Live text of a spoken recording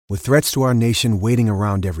With threats to our nation waiting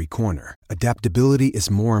around every corner, adaptability is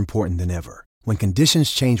more important than ever. When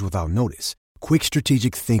conditions change without notice, quick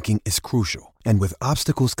strategic thinking is crucial. And with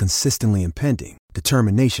obstacles consistently impending,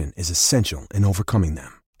 determination is essential in overcoming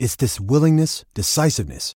them. It's this willingness,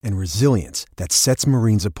 decisiveness, and resilience that sets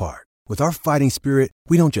Marines apart. With our fighting spirit,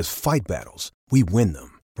 we don't just fight battles, we win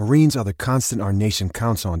them. Marines are the constant our nation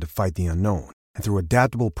counts on to fight the unknown. And through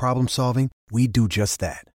adaptable problem solving, we do just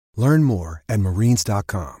that. Learn more at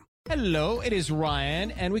marines.com. Hello, it is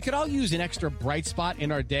Ryan, and we could all use an extra bright spot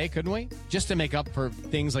in our day, couldn't we? Just to make up for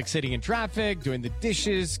things like sitting in traffic, doing the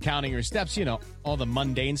dishes, counting your steps, you know, all the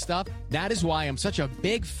mundane stuff. That is why I'm such a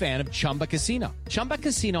big fan of Chumba Casino. Chumba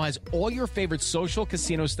Casino has all your favorite social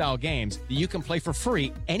casino-style games that you can play for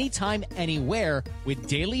free anytime, anywhere with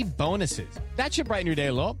daily bonuses. That should brighten your day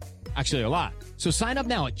a little. Actually, a lot. So sign up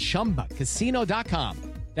now at ChumbaCasino.com.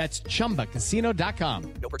 That's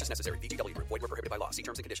ChumbaCasino.com. No purchase necessary. VGW Group. Void where prohibited by law. See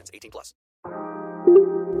terms and conditions. 18+.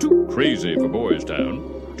 Too crazy for Boys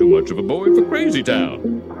Town. Too much of a boy for Crazy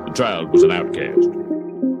Town. The child was an outcast.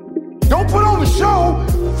 Don't put on the show.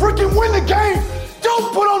 Freaking win the game.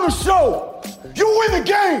 Don't put on the show. You win the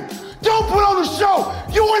game. Don't put on the show.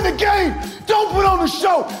 You win the game. Don't put on the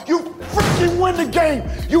show. You freaking win the game.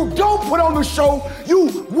 You don't put on the show.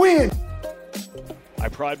 You win. I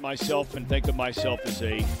pride myself and think of myself as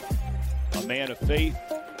a man of faith.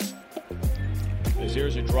 As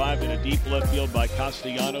there's a drive in a deep left field by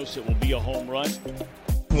Castellanos, it will be a home run.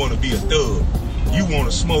 You want to be a thug. You want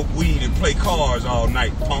to smoke weed and play cards all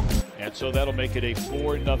night, punk. And so that'll make it a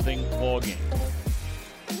 4-0 ball game.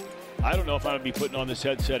 I don't know if I'm going to be putting on this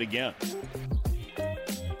headset again.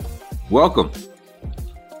 Welcome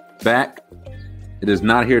back. It is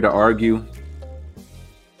not here to argue.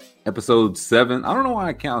 Episode 7. I don't know why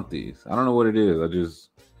I count these. I don't know what it is. I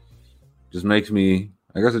just makes me,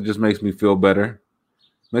 I guess it just makes me feel better.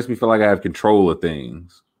 Makes me feel like I have control of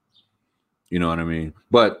things. You know what I mean?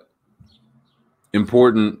 But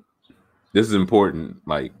important. This is important,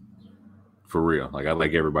 like for real. Like I'd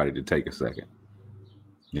like everybody to take a second.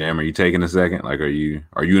 Jam, are you taking a second? Like, are you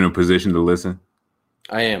in a position to listen?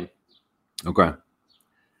 I am. Okay.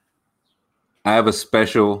 I have a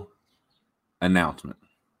special announcement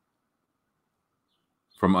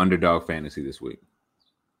from Underdog Fantasy this week.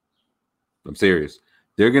 I'm serious.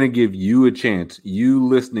 They're going to give you a chance, you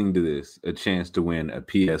listening to this, a chance to win a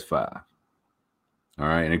PS5. All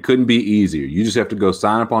right. And it couldn't be easier. You just have to go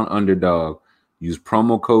sign up on Underdog, use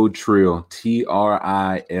promo code TRILL,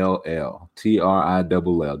 TRILL,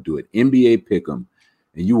 TRILL, do it. NBA Pick'em,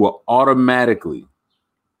 and you will automatically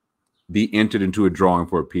be entered into a drawing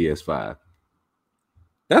for a PS5.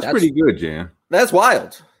 That's pretty good, Jan. That's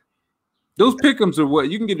wild. Those pick'ems are what?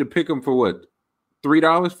 You can get to pick them for what? $3,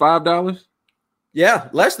 $5? Yeah,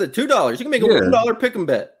 less than $2. You can make a $1 pick'em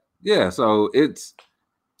bet. Yeah, so it's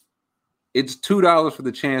 $2 for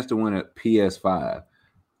the chance to win a PS5.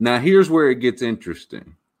 Now, here's where it gets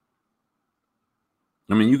interesting.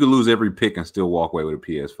 I mean, you could lose every pick and still walk away with a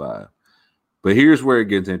PS5. But here's where it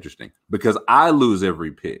gets interesting. Because I lose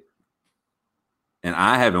every pick. And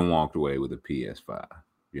I haven't walked away with a PS5.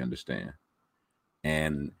 You understand?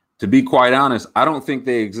 And to be quite honest, I don't think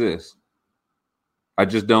they exist. I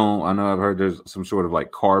just don't. I know I've heard there's some sort of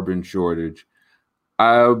like carbon shortage.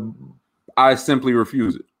 I simply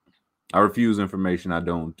refuse it. I refuse information I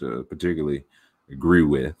don't particularly agree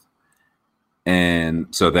with. And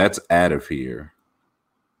so that's out of here.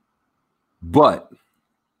 But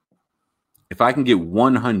if I can get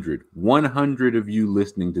 100 of you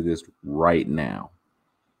listening to this right now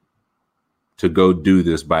to go do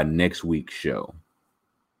this by next week's show,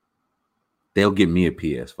 they'll get me a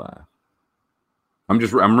PS5.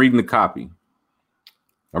 I'm reading the copy.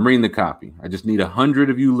 I just need 100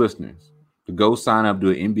 of you listeners to go sign up to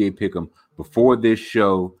an NBA Pick'em before this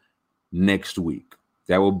show next week.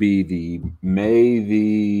 That will be the May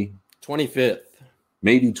the 25th.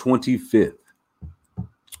 May the 25th.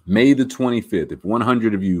 May the 25th. If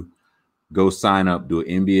 100 of you go sign up to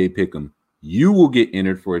an NBA Pick'em, you will get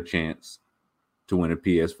entered for a chance to win a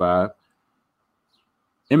PS5.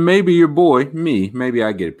 And maybe your boy, me, maybe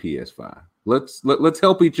I get a PS5. Let's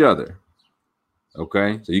help each other.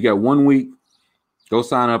 Okay? So you got 1 week. Go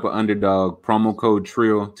sign up at Underdog. Promo code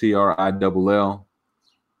TRILL, TRILL.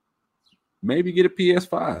 Maybe get a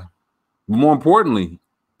PS5. But more importantly,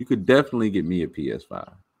 you could definitely get me a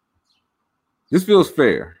PS5. This feels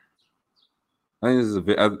fair. I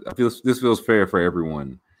think this feels fair for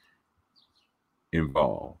everyone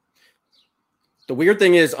involved. The weird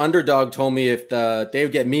thing is, Underdog told me if they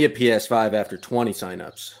would get me a PS5 after 20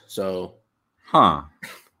 signups. So,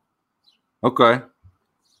 okay.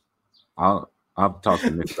 I'll I'll talk to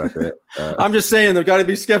Nick about that. I'm just saying they've got to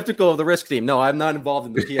be skeptical of the risk team. No, I'm not involved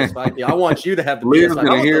in the PS5 deal. I want you to have the Leah's PS5.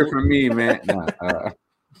 gonna hear from me, man.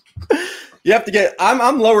 You have to get.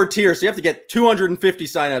 I'm lower tier, so you have to get 250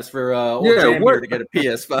 signups for old Jam here to get a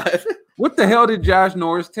PS5. What the hell did Josh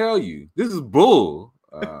Norris tell you? This is bull.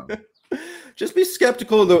 Just be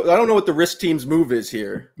skeptical. I don't know what the risk team's move is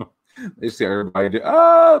here. They say everybody did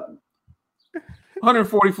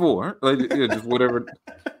 144. Like, yeah, just whatever.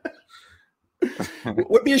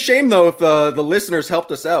 Would be a shame though if the listeners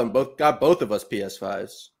helped us out and got both of us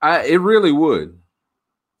PS5s. It really would.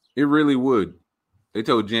 It really would. They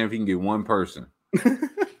told Jam if he can get one person,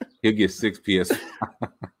 he'll get 6 PS5.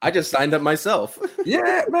 I just signed up myself.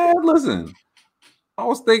 Yeah, man. Listen, I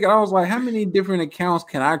was like, how many different accounts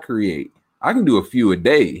can I create? I can do a few a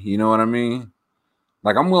day. You know what I mean?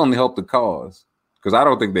 Like, I'm willing to help the cause because I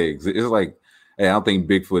don't think they exist. It's like, hey, I don't think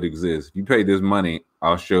Bigfoot exists. If you pay this money,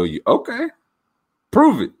 I'll show you. Okay.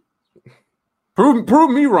 Prove it. Prove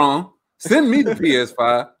me wrong. Send me the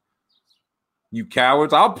PS5. You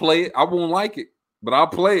cowards. I'll play it. I won't like it, but I'll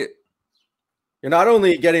play it. You're not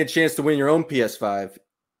only getting a chance to win your own PS5,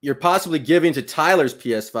 you're possibly giving to Tyler's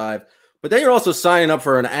PS5, but then you're also signing up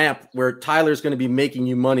for an app where Tyler's going to be making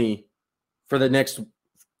you money for the next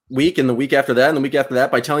week and the week after that and the week after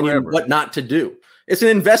that by telling you what not to do. It's an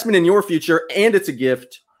investment in your future and it's a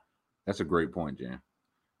gift. That's a great point, Jan.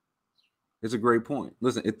 It's a great point.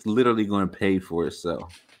 Listen, it's literally going to pay for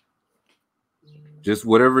itself. Just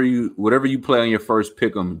whatever you play on your first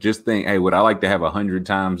pick 'em, just think, hey, would I like to have 100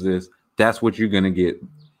 times this? That's what you're going to get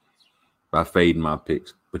by fading my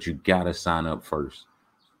picks. But you got to sign up first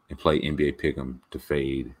and play NBA pick 'em to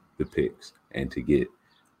fade the picks and to get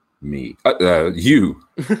me, you,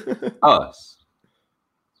 us,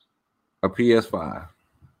 a PS5.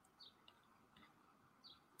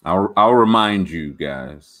 I'll remind you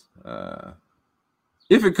guys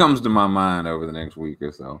if it comes to my mind over the next week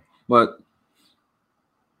or so. But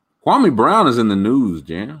Kwame Brown is in the news,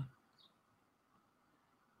 Jam.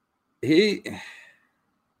 I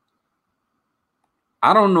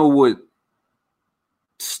don't know what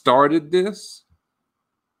started this.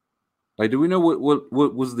 Like, do we know what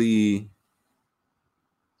was the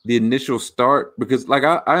initial start? Because, like,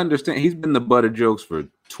 I understand he's been the butt of jokes for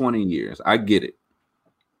 20 years. I get it.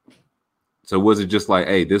 So was it just like,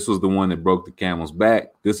 hey, this was the one that broke the camel's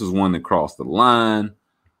back? This is one that crossed the line.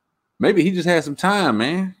 Maybe he just had some time,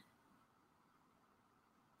 man.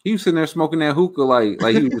 He was sitting there smoking that hookah like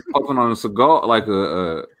he was puffing on a cigar, like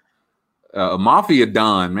a mafia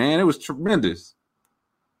don, man. It was tremendous.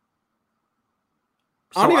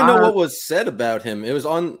 I don't even know what was said about him. It was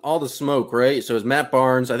on All the Smoke, right? So it was Matt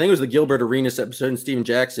Barnes. I think it was the Gilbert Arenas episode and Steven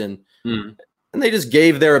Jackson. And they just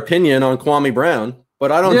gave their opinion on Kwame Brown.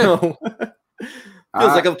 But I don't know.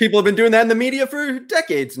 Feels like people have been doing that in the media for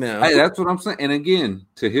decades now. Hey, that's what I'm saying. And again,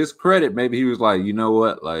 to his credit, maybe he was like, you know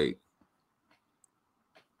what? Like,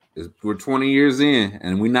 we're 20 years in,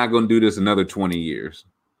 and we're not going to do this another 20 years.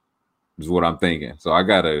 Is what I'm thinking. So I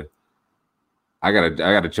gotta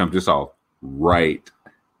chump this off right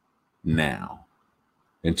now.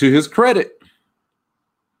 And to his credit, I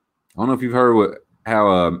don't know if you've heard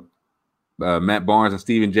how Matt Barnes and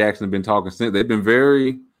Steven Jackson have been talking since. They've been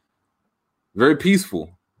very, very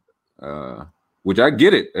peaceful, which I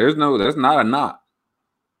get it. That's not a knock.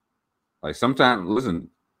 Like, sometimes, listen,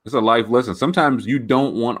 it's a life lesson. Sometimes you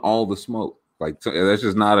don't want all the smoke. Like, that's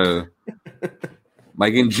just not a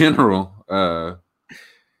like in general. I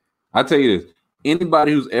tell you this: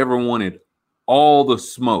 anybody who's ever wanted all the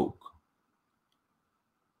smoke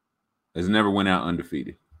has never went out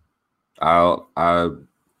undefeated. I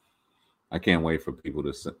can't wait for people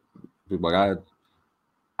to say, like,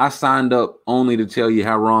 I signed up only to tell you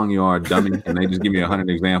how wrong you are, dummy, and they just give me 100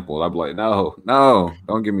 examples. I'd be like, no,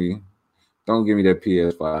 don't give me that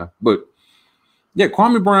PS5. But yeah,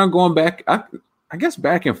 Kwame Brown going back, I guess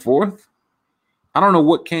back and forth. I don't know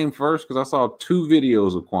what came first because I saw 2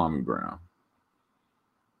 videos of Kwame Brown.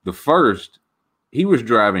 The first, he was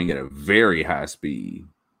driving at a very high speed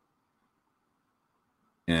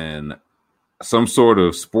and some sort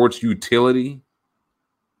of sports utility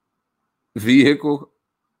vehicle.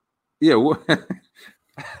 Yeah,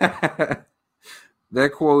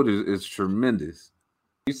 that quote is tremendous.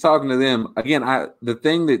 He's talking to them again. The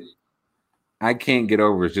thing that I can't get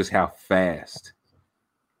over is just how fast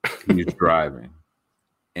he's driving.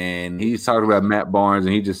 And he's talking about Matt Barnes,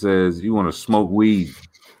 and he just says, "You want to smoke weed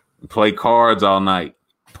and play cards all night,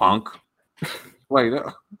 punk." Like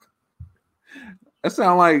that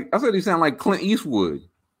sound like I said. He sound like Clint Eastwood.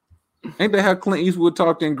 Ain't that how Clint Eastwood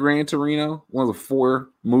talked in Gran Torino? One of the 4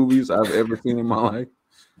 movies I've ever seen in my life.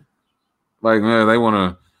 Like, man, they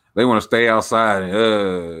want to stay outside.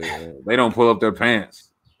 And, they don't pull up their pants.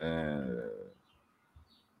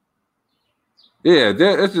 Yeah,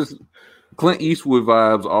 it's just Clint Eastwood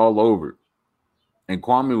vibes all over. And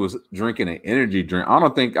Kwame was drinking an energy drink. I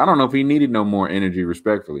don't know if he needed no more energy,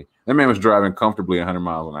 respectfully. That man was driving comfortably 100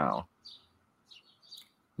 miles an hour.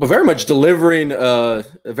 But very much delivering a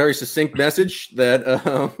very succinct message that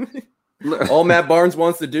all Matt Barnes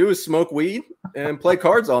wants to do is smoke weed and play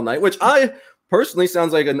cards all night, which I personally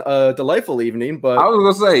sounds like a delightful evening. But I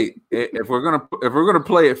was gonna say, if we're gonna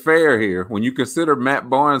play it fair here, when you consider Matt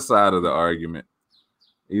Barnes' side of the argument,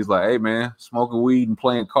 he's like, "Hey man, smoking weed and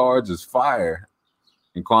playing cards is fire."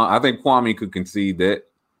 And I think Kwame could concede that,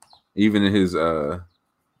 even in his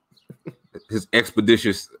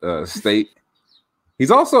expeditious state. He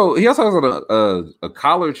also has a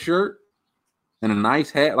collared shirt and a nice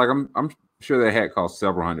hat. Like I'm sure that hat costs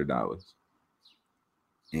several $100s.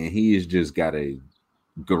 And he has just got a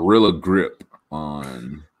gorilla grip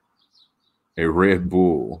on a Red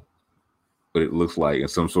Bull, but it looks like in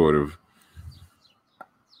some sort of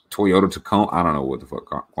Toyota Tacoma. I don't know what the fuck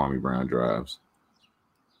Kwame Brown drives.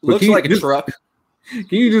 Looks like a truck. Can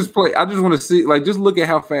you just play? I just want to see, like, just look at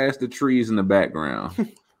how fast the trees in the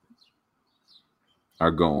background are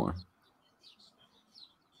going.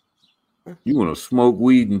 You want to smoke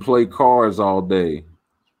weed and play cards all day,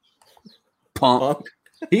 punk.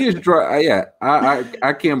 He is driving. Yeah,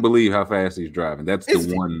 I can't believe how fast he's driving. That's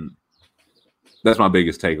my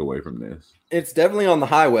biggest takeaway from this. It's definitely on the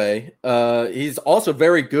highway. He's also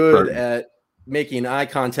very good at making eye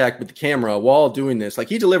contact with the camera while doing this. Like,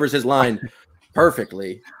 he delivers his line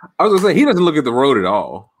perfectly. I was gonna say, he doesn't look at the road at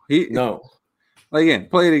all. No. Again,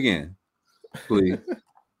 play it again, please.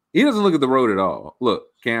 He doesn't look at the road at all.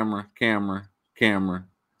 Look, camera,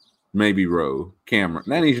 maybe road, camera.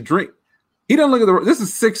 Now he's drink. He doesn't look at the road. This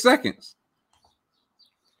is 6 seconds.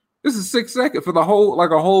 This is 6 seconds for the whole,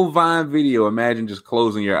 like a whole Vine video. Imagine just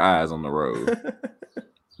closing your eyes on the road,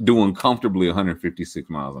 doing comfortably 156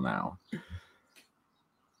 miles an hour.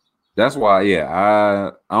 That's why,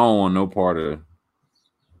 I don't want no part of.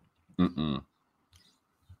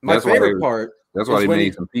 My favorite part. That's why they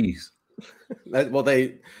made some peace. Well,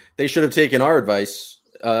 they should have taken our advice.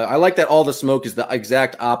 I like that all the smoke is the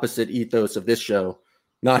exact opposite ethos of this show.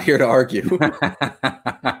 Not here to argue.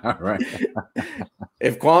 Right.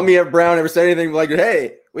 If Kwame Brown ever said anything like,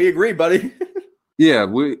 "Hey, we agree, buddy." Yeah,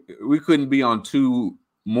 we couldn't be on two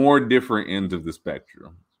more different ends of the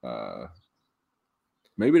spectrum.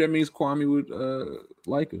 Maybe that means Kwame would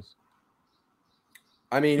like us.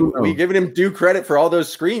 I mean, we giving him due credit for all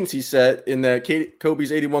those screens he set in that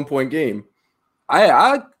Kobe's 81-point game.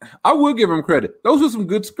 I will give him credit. Those were some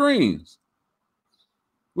good screens.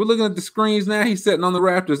 We're looking at the screens now. He's sitting on the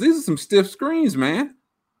Raptors. These are some stiff screens, man.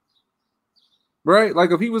 Right?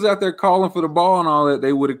 Like, if he was out there calling for the ball and all that,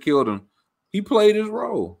 they would have killed him. He played his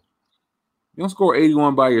role. You don't score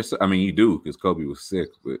 81 by yourself. I mean, you do because Kobe was sick,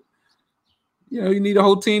 but you need a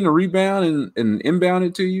whole team to rebound and inbound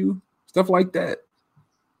it to you. Stuff like that.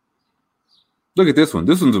 Look at this one.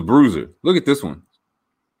 This one's a bruiser. Look at this one.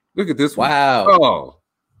 Look at this one. Wow.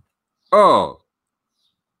 Oh.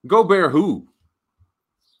 Gobert who?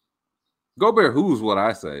 Gobert who's what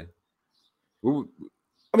I say.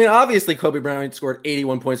 I mean, obviously Kobe Bryant scored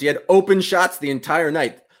 81 points. He had open shots the entire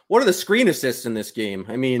night. What are the screen assists in this game?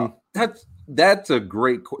 I mean, that's a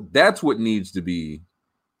great. That's what needs to be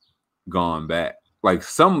gone back. Like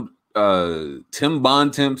some Tim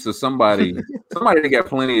Bontemps or somebody that got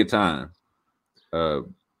plenty of time.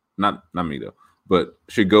 Not me though, but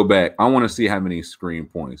should go back. I want to see how many screen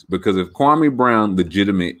points, because if Kwame Brown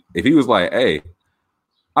if he was like, hey,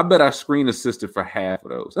 I bet I screen assisted for half of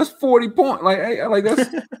those. That's 40 points. Like, hey, like that's,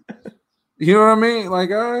 you know what I mean? Like,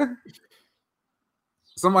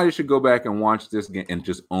 somebody should go back and watch this game and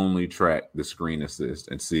just only track the screen assist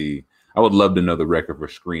and see. I would love to know the record for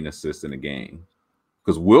screen assist in a game,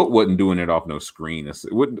 because Wilt wasn't doing it off no screen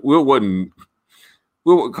assist. Wilt wasn't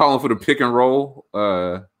calling for the pick and roll,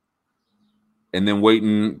 and then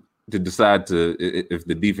waiting to decide if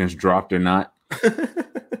the defense dropped or not.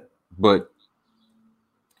 But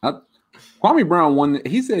Kwame Brown won.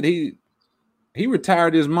 He said he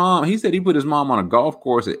retired his mom. He said he put his mom on a golf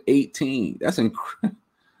course at 18. That's incredible.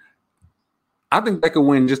 I think that could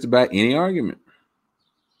win just about any argument.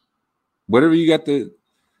 Whatever you got if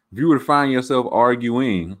you were to find yourself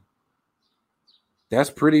arguing, that's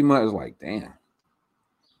pretty much like, damn.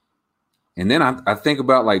 And then I think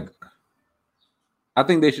about, like, I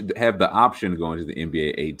think they should have the option of going to the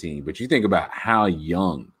NBA 18. But you think about how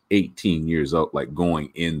young 18 years old, like, going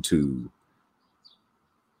into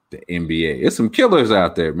the NBA. There's some killers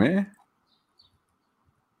out there, man.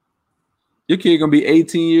 Your kid gonna be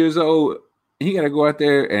 18 years old. He got to go out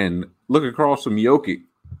there and look across from Jokic.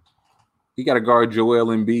 He got to guard Joel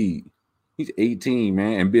Embiid. He's 18,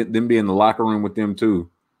 man, and then be in the locker room with them too.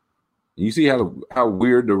 And you see how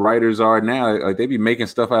weird the writers are now. Like they be making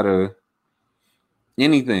stuff out of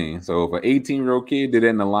anything. So if an 18-year-old kid did that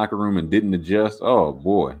in the locker room and didn't adjust, oh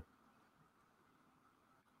boy.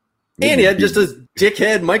 And he had just this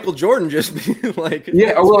dickhead Michael Jordan just be like,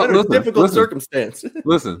 yeah, well, listen, a difficult circumstance.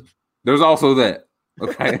 Listen, there's also that.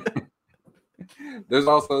 Okay. There's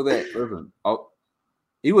also that. Listen,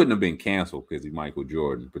 he wouldn't have been canceled because he's Michael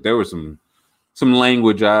Jordan, but there was some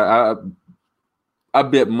language I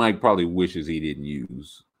bet Mike probably wishes he didn't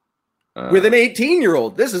use. With an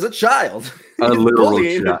 18-year-old, this is a child. A literal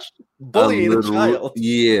bullying a child.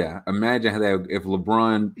 Yeah, imagine that if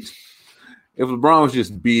LeBron was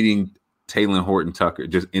just beating Taylor Horton Tucker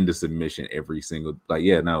just into submission every single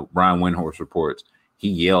Brian Windhorst reports he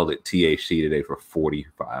yelled at THC today for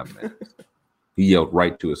 45 minutes. He yelled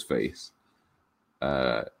right to his face,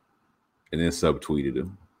 and then subtweeted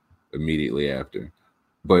him immediately after.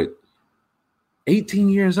 But 18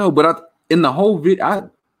 years old. But in the whole video,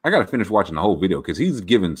 I got to finish watching the whole video because he's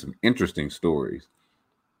given some interesting stories.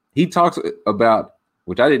 He talks about,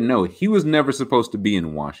 which I didn't know, he was never supposed to be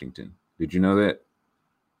in Washington. Did you know that?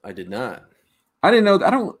 I did not. I didn't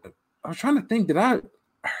know. I was trying to think, did I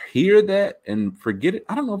hear that and forget it?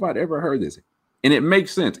 I don't know if I'd ever heard this. And it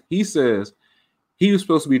makes sense. He says he was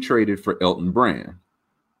supposed to be traded for Elton Brand.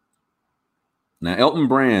 Now, Elton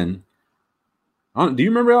Brand, do you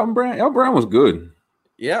remember Elton Brand? Elton Brand was good.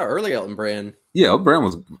 Yeah, early Elton Brand. Yeah, Elton Brand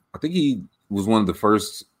was, I think he was one of the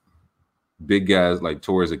first big guys like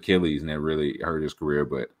tore his Achilles and that really hurt his career.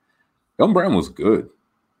 But Elton Brand was good.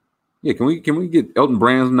 Yeah, can we get Elton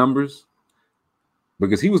Brand's numbers?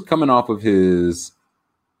 Because he was coming off of his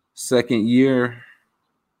second year.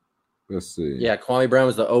 Let's see. Yeah, Kwame Brown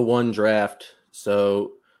was the 01 draft.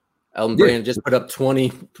 So Elton Brand just put up 20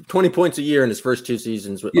 points a year in his first two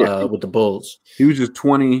seasons with the Bulls. He was just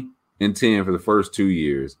 20 and 10 for the first 2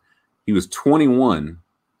 years. He was 21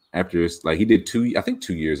 after he did 2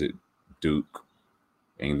 years at Duke.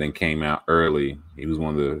 And then came out early. He was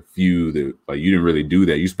one of the few that you didn't really do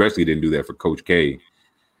that. You especially didn't do that for Coach K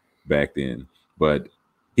back then. But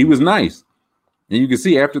he was nice. And you can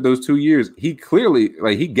see after those 2 years, he clearly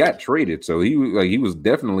he got traded. So he was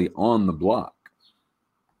definitely on the block.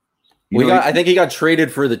 I think he got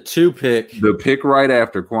traded for the 2 pick. The pick right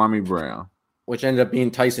after Kwame Brown. Which ended up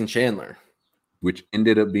being Tyson Chandler. Which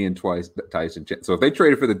ended up being twice Tyson Chandler. So if they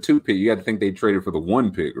traded for the 2 pick, you got to think they traded for the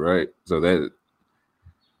 1 pick, right? So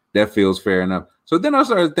that feels fair enough. So then I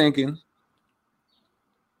started thinking,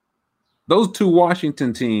 those 2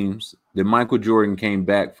 Washington teams that Michael Jordan came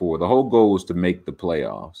back for, the whole goal was to make the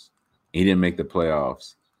playoffs. He didn't make the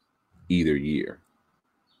playoffs either year.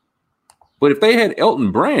 But if they had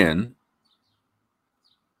Elton Brand,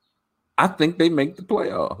 I think they make the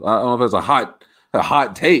playoffs. I don't know if it's a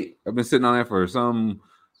hot take. I've been sitting on that for some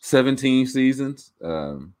 17 seasons.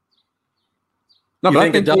 No,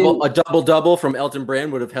 but think a double from Elton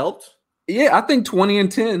Brand would have helped? Yeah, I think 20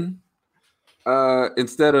 and 10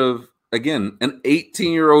 instead of, again, an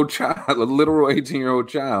 18-year-old child, a literal 18-year-old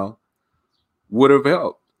child would have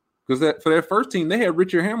helped. Because for their first team, they had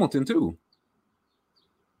Richard Hamilton too.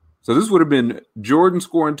 So this would have been Jordan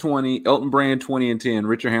scoring 20, Elton Brand 20 and 10,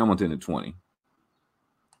 Richard Hamilton at 20.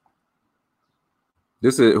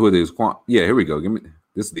 This is who it is. Yeah, here we go.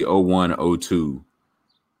 This is the 01-02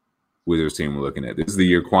 Wizards team we're looking at. This is the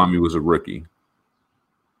year Kwame was a rookie.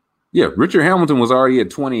 Yeah, Richard Hamilton was already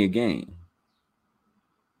at 20 a game.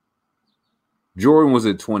 Jordan was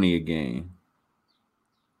at 20 a game.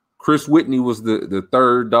 Chris Whitney was the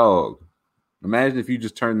third dog. Imagine if you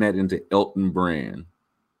just turned that into Elton Brand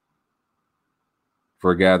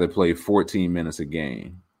for a guy that played 14 minutes a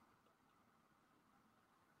game.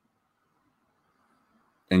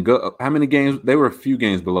 And how many games? They were a few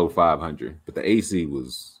games below 500, but the AC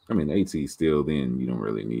was, the AC still then you don't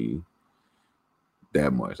really need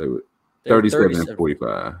that much. They were 37 and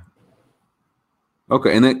 45.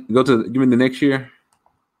 Okay, and then give me the next year.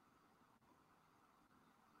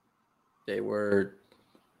 They were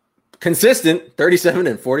consistent, 37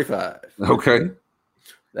 and 45. Okay.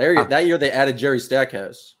 That year they added Jerry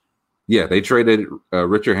Stackhouse. Yeah, they traded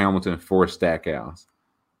Richard Hamilton for Stackhouse.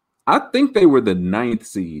 I think they were the 9th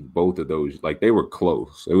seed, both of those. Like, they were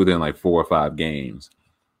close. They were within like 4 or 5 games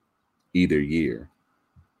either year.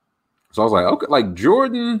 So I was like, okay, like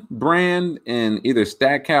Jordan, Brand, and either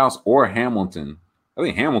Stackhouse or Hamilton. I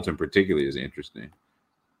think Hamilton particularly is interesting.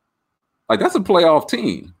 Like, that's a playoff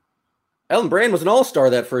team. Elton Brand was an all-star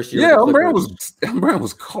that first year. Yeah, Elton Brand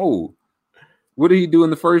was cold. What did he do in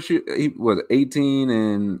the first year? He was 18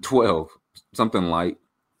 and 12, something like.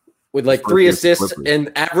 With like 3 assists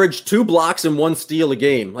and average 2 blocks and 1 steal a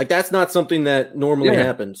game. Like that's not something that normally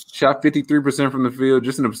happens. Shot 53% from the field,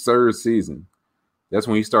 just an absurd season. That's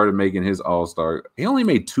when he started making his All-Star. He only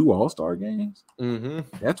made 2 All-Star games. Mm-hmm.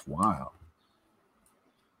 That's wild.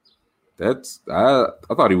 I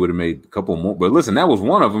thought he would have made a couple more, but listen, that was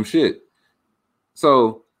one of them. Shit.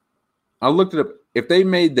 So I looked it up. If they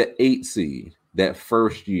made the 8 seed that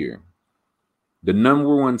first year, the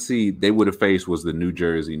number 1 seed they would have faced was the New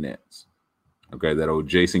Jersey Nets. Okay, that old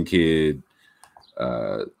Jason Kidd,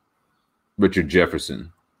 Richard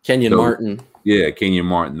Jefferson, Kenyon Martin. Yeah, Kenyon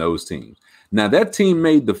Martin, those teams. Now, that team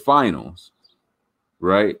made the finals,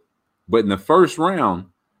 right? But in the first round,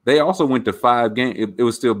 they also went to 5 games. It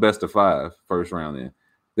was still best of 5 first round then.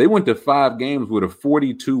 They went to 5 games with a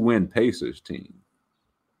 42-win Pacers team,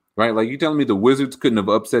 right? Like, you telling me the Wizards couldn't have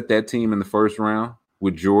upset that team in the first round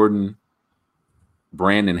with Jordan,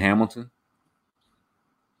 Brandon, Hamilton?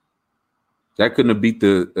 That couldn't have beat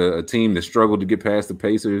a team that struggled to get past the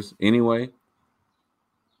Pacers anyway?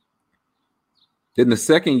 Then the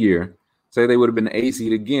second year, say they would have been the 8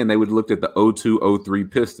 seed again, they would have looked at the 02-03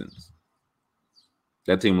 Pistons.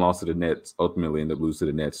 That team lost to the Nets, ultimately ended up losing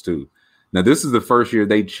to the Nets too. Now, this is the first year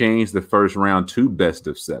they changed the first round to best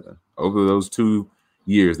of 7. Over those 2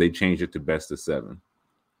 years, they changed it to best of 7.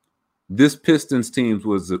 This Pistons team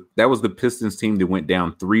was the Pistons team that went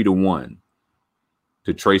down 3-1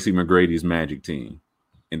 to Tracy McGrady's Magic team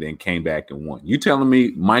and then came back and won. You telling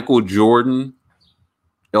me Michael Jordan,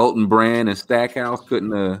 Elton Brand, and Stackhouse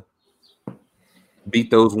couldn't beat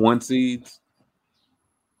those 1 seeds?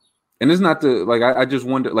 And it's not I just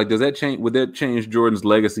wonder, like, does that change? Would that change Jordan's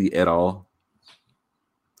legacy at all?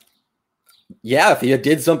 Yeah, if he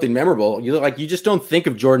did something memorable, you just don't think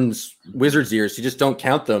of Jordan's Wizards years. You just don't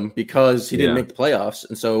count them because he didn't make the playoffs.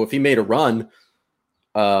 And so if he made a run,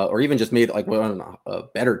 or even just made a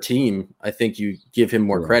better team, I think you give him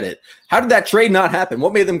more credit. How did that trade not happen?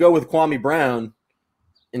 What made them go with Kwame Brown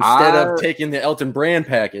instead of taking the Elton Brand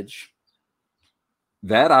package?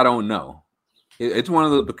 That I don't know. It's one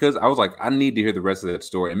of the, because I was like, I need to hear the rest of that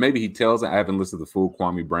story. And maybe he tells it. I haven't listened to the full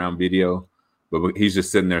Kwame Brown video, but he's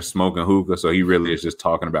just sitting there smoking hookah. So he really is just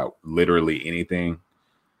talking about literally anything.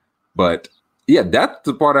 But yeah, that's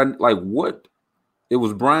the part I like. What it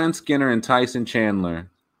was Brian Skinner and Tyson Chandler,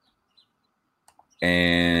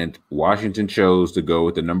 and Washington chose to go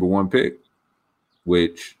with the number 1 pick,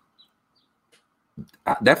 which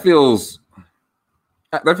that feels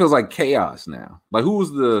like chaos now. Like, who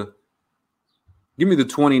was the? Give me the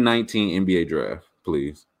 2019 NBA draft,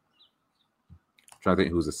 please. I'm trying to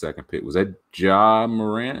think who's the second pick. Was that Ja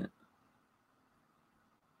Morant?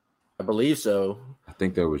 I believe so. I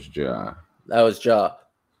think that was Ja. That was Ja.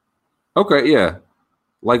 Okay, yeah.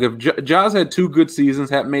 Like, if Ja's had 2 good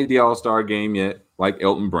seasons, haven't made the All-Star game yet, like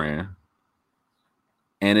Elton Brand.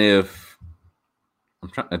 And if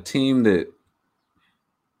a team that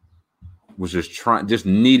was just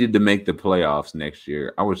needed to make the playoffs next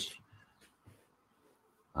year,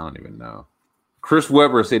 I don't even know. Chris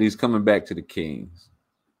Webber said he's coming back to the Kings.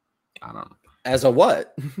 I don't know. As a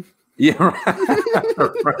what? Yeah, right.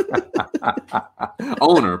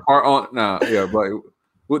 Owner, part owner. No, yeah, but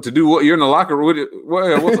what to do? What you're in the locker room?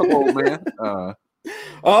 What's up, old man?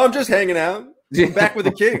 I'm just hanging out. I'm back with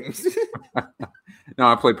the Kings. No,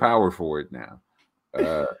 I play power forward now.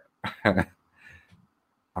 I'm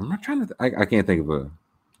not trying to. I can't think of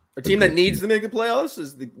a team that needs to make the playoffs.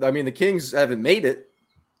 The Kings haven't made it.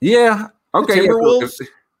 Yeah. Okay. The Timberwolves.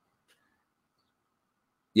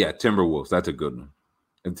 Yeah, Timberwolves. That's a good one.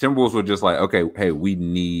 And Timberwolves were just like, okay, hey, we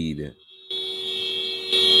need.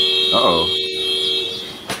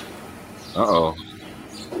 Uh-oh.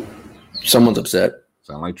 Someone's upset.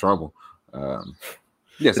 Sound like trouble.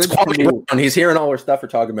 Yes, it's Kwame Brown. He's hearing all our stuff we're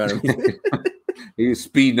talking about him. He's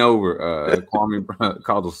speeding over. Kwame Brown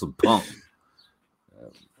called us some punks.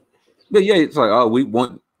 But yeah, it's like,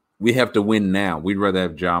 we have to win now. We'd rather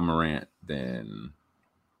have Ja Morant than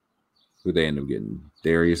who they end up getting.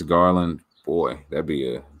 Darius Garland. Boy, that'd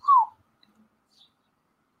be a.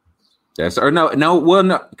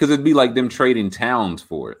 No, because it'd be like them trading Towns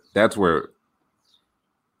for it. That's where.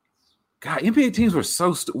 God, NBA teams were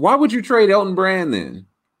so. Why would you trade Elton Brand then?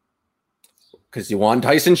 Because you want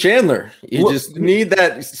Tyson Chandler. You just need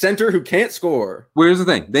that center who can't score. Where's the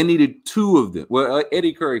thing? They needed 2 of them. Well,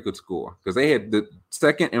 Eddie Curry could score because they had the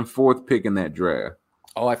 2nd and 4th pick in that draft.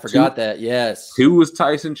 Oh, I forgot that. Yes. 2 was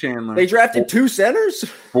Tyson Chandler. They drafted 2 centers?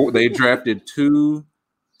 They drafted 2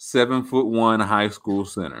 7'1" high school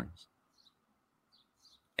centers.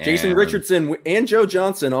 Jason Richardson and Joe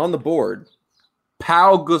Johnson on the board.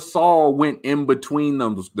 Pau Gasol went in between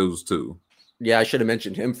those two. Yeah, I should have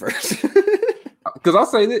mentioned him first. Because I'll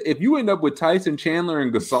say that if you end up with Tyson Chandler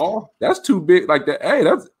and Gasol, that's too big. Like that, hey,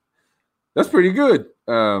 that's pretty good.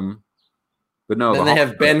 But no, then they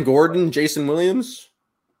have Ben Gordon, Jason Williams.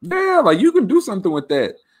 Yeah, like you can do something with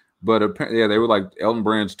that. But apparently, yeah, they were like Elton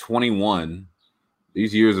Brand's 21.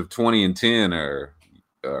 These years of 20 and 10 are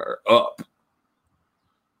up.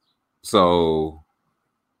 So,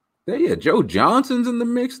 yeah, Joe Johnson's in the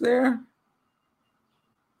mix there.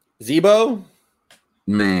 Zebo?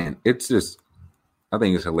 Man, it's just, I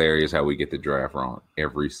think it's hilarious how we get the draft wrong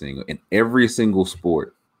in every single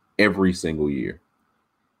sport, every single year.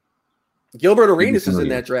 Gilbert Arenas is in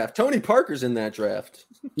that draft. Tony Parker's in that draft.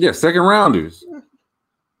 Yeah, second rounders.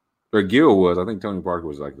 Or Gil was. I think Tony Parker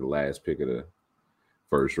was like the last pick of the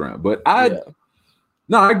first round. But I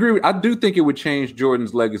agree. I do think it would change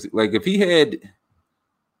Jordan's legacy. Like if he had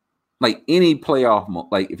like any playoff,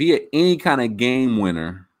 like if he had any kind of game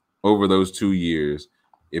winner over those 2 years,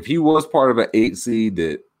 if he was part of an 8 seed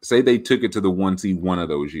that say they took it to the 1 seed one of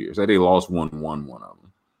those years, say they lost 1-1 one of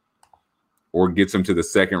them, or gets them to the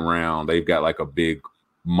second round, they've got like a big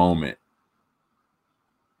moment.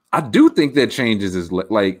 I do think that changes his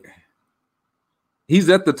like. He's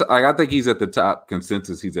at the top. I think he's at the top.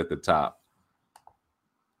 Consensus, he's at the top.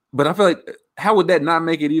 But I feel like how would that not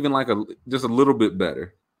make it even like just a little bit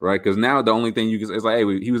better, right? Because now the only thing you can say is like,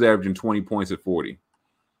 hey, he was averaging 20 points at 40.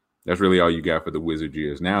 That's really all you got for the Wizard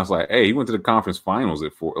years. Now it's like, hey, he went to the conference finals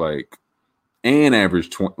at 4, like, and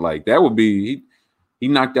averaged 20. Like that would be he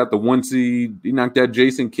knocked out the 1 seed. He knocked out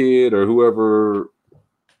Jason Kidd or whoever.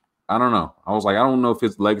 I don't know. I was like, I don't know if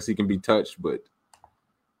his legacy can be touched, but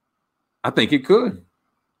I think it could.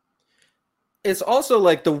 It's also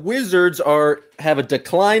like the Wizards have a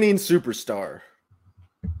declining superstar.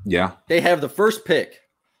 Yeah. They have the first pick.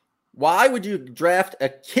 Why would you draft a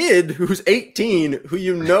kid who's 18 who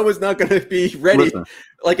you know is not going to be ready,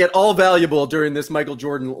 like at all valuable during this Michael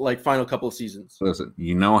Jordan like final couple of seasons? Listen,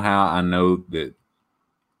 you know how I know that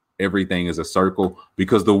everything is a circle?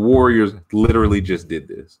 Because the Warriors literally just did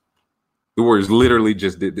this. The Warriors literally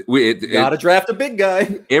just did this. Gotta draft a big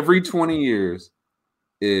guy. Every 20 years,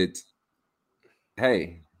 let's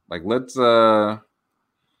to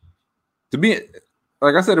be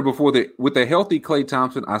like I said it before, with a healthy Klay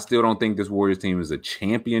Thompson, I still don't think this Warriors team is a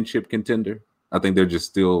championship contender. I think they're just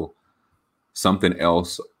still something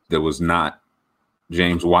else that was not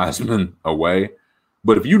James Wiseman away.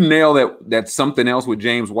 But if you nail that something else with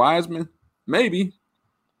James Wiseman, maybe.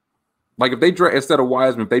 Like if they instead of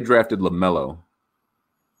Wiseman, if they drafted LaMelo,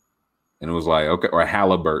 and it was like, okay, or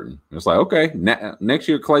Halliburton, it's like, okay, next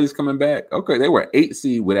year Klay's coming back. Okay, they were 8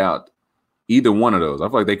 seed without either one of those. I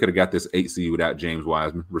feel like they could have got this 8 seed without James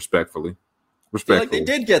Wiseman, respectfully. I feel like they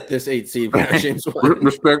did get this 8 seed without James Wiseman.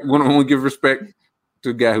 Respect. We don't give respect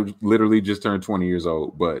to a guy who literally just turned 20 years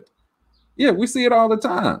old. But yeah, we see it all the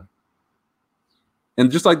time. And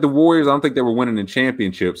just like the Warriors, I don't think they were winning the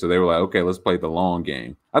championship, so they were like, okay, let's play the long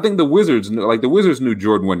game. I think the Wizards knew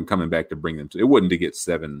Jordan wasn't coming back to bring them to. It wasn't to get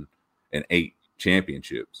 7 and 8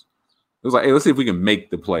 championships. It was like, hey, let's see if we can make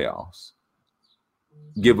the playoffs.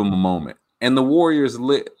 Give them a moment. And the Warriors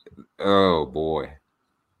oh boy,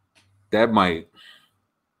 that might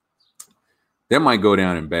go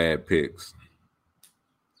down in bad picks.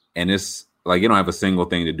 And it's like you don't have a single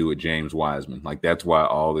thing to do with James Wiseman. Like that's why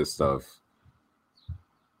all this stuff.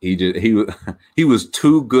 He was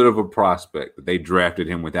too good of a prospect that they drafted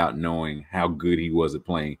him without knowing how good he was at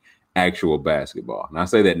playing actual basketball. And I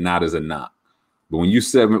say that not as a knock, but when you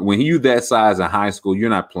that size in high school, you're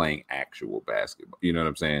not playing actual basketball. You know what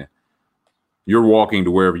I'm saying? You're walking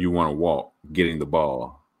to wherever you want to walk, getting the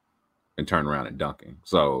ball, and turn around and dunking.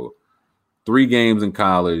 So 3 games in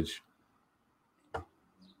college,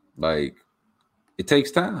 like it takes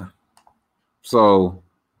time. So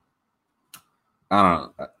I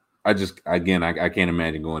don't know. I can't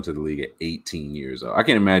imagine going to the league at 18 years old. I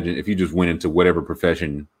can't imagine if you just went into whatever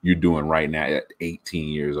profession you're doing right now at 18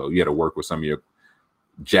 years old. You had to work with some of your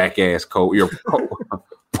jackass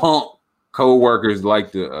punk co-workers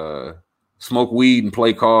like to smoke weed and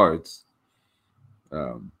play cards.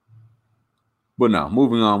 But no,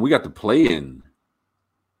 moving on. We got the play-in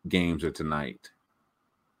games of tonight.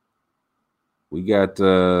 We got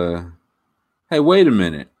hey, wait a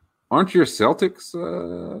minute. Aren't your Celtics?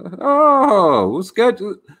 Let's get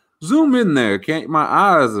zoom in there. My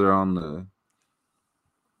eyes are on the.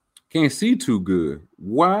 Can't see too good.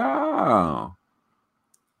 Wow.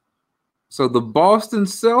 So the Boston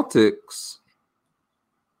Celtics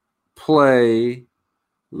play.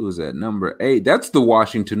 Who is that? Number 8. That's the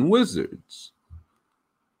Washington Wizards.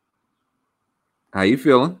 How you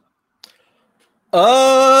feeling?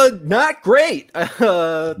 Not great.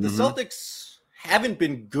 The Celtics haven't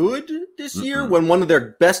been good this year when one of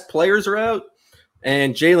their best players are out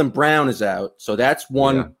and Jaylen Brown is out. So that's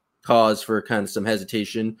one cause for kind of some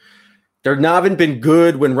hesitation. They're not been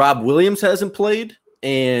good when Rob Williams hasn't played,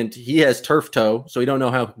 and he has turf toe, so we don't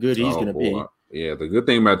know how good he's going to be. Yeah, the good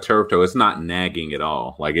thing about turf toe, it's not nagging at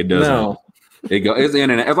all. Like it doesn't. No. It's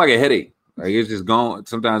in and it's like a headache. Like it's just gone.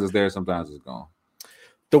 Sometimes it's there, sometimes it's gone.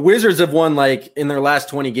 The Wizards have won, like, in their last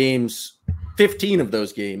 20 games, 15 of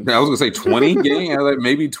those games. I was going to say 20 games, like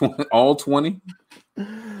maybe 20, all 20.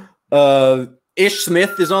 Ish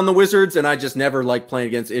Smith is on the Wizards, and I just never like playing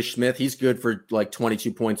against Ish Smith. He's good for, like,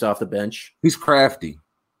 22 points off the bench. He's crafty.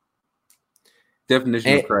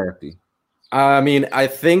 Definition of crafty. I mean, I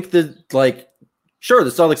think that, like, sure, the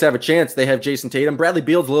Celtics have a chance. They have Jason Tatum. Bradley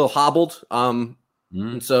Beal's a little hobbled, and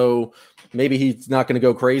so maybe he's not going to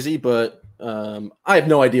go crazy, but I have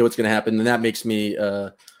no idea what's going to happen, and that makes me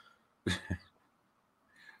I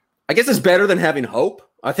guess it's better than having hope.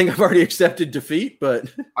 I think I've already accepted defeat,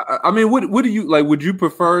 but I mean, what do you like? Would you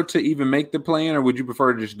prefer to even make the play-in, or would you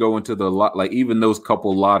prefer to just go into the lot, like even those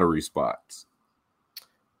couple lottery spots?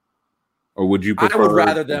 Or would you prefer? I would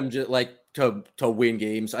rather them just like to win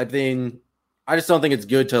games. I just don't think it's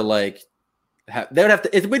good to like they would have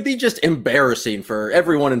to. It would be just embarrassing for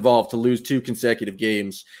everyone involved to lose 2 consecutive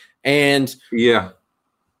games. And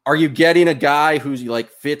are you getting a guy who's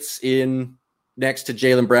like fits in next to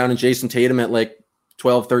Jaylen Brown and Jason Tatum at like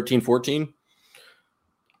 12, 13, 14?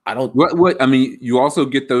 I don't. What I mean, you also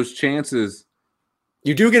get those chances.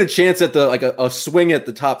 You do get a chance at the like a swing at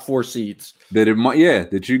the top 4 seeds. That it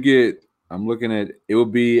might, that you get. I'm looking at it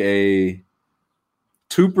would be a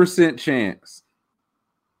 2% chance.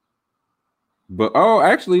 But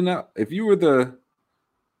actually, no. If you were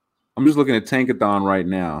I'm just looking at Tankathon right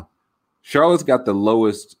now. Charlotte's got the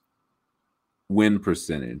lowest win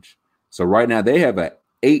percentage. So right now they have a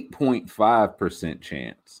 8.5%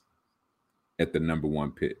 chance at the number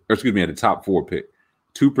 1 pick. Or excuse me, at the top 4 pick.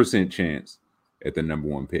 2% chance at the number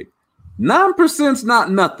 1 pick. 9%'s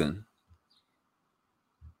not nothing.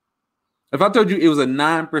 If I told you it was a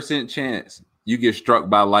 9% chance you get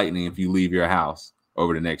struck by lightning if you leave your house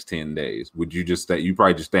over the next 10 days, would you just stay? You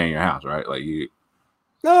probably just stay in your house, right? Like you.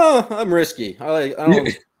 No, I'm risky. I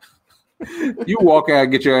don't. You walk out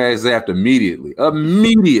and get your ass zapped immediately.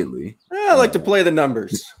 Immediately. I like to play the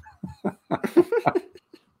numbers.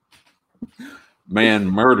 Man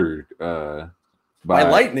murdered by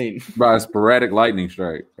lightning. By a sporadic lightning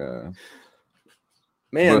strike.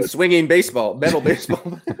 Swinging metal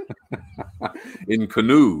baseball. In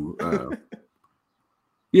canoe.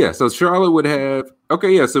 So Charlotte would have.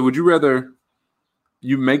 Okay, so would you rather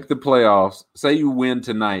you make the playoffs? Say you win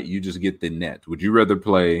tonight, you just get the Nets. Would you rather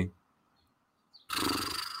play,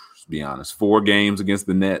 let's be honest, 4 games against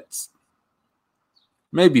the Nets?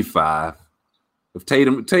 Maybe 5. If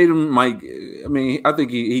Tatum might, I mean, I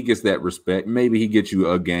think he gets that respect. Maybe he gets you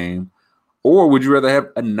a game. Or would you rather have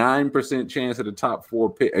a 9% chance at the top 4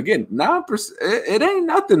 pick? Again, 9%, it ain't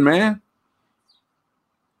nothing, man.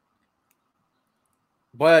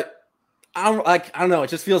 But I don't know. It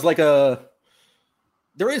just feels like there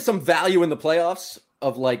is some value in the playoffs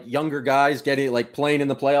of like younger guys getting like playing in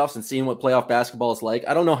the playoffs and seeing what playoff basketball is like.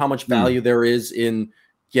 I don't know how much value there is in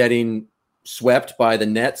getting swept by the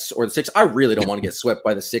Nets or the Sixers. I really don't want to get swept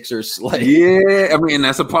by the Sixers. Like, I mean,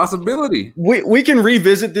 that's a possibility. We can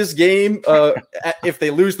revisit this game if they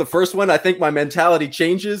lose the first one. I think my mentality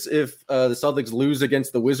changes if the Celtics lose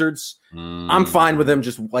against the Wizards. I'm fine with them.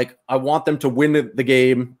 Just like I want them to win the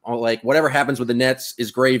game. Or like whatever happens with the Nets is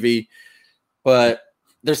gravy. But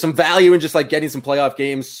there's some value in just like getting some playoff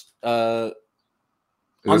games.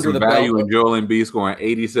 There's some value in Joel Embiid scoring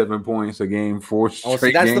 87 points a game, 4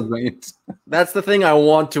 straight games. That's the thing I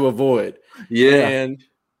want to avoid. Yeah. And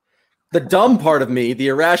the dumb part of me, the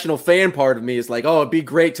irrational fan part of me is like, oh, it'd be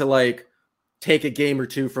great to like take a game or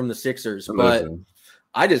 2 from the Sixers. But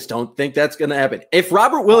I just don't think that's going to happen. If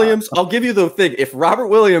Robert Williams, I'll give you the thing. If Robert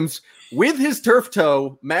Williams with his turf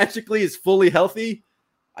toe magically is fully healthy,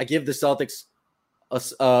 I give the Celtics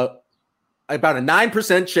about a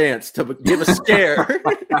 9% chance to give a scare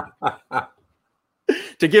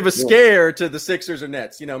to the Sixers or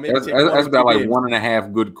Nets. You know, maybe that's about like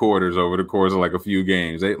 1.5 good quarters over the course of like a few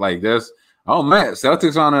games. They like this. Oh man,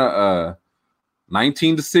 Celtics on a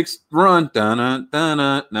 19-6 run.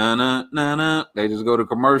 They just go to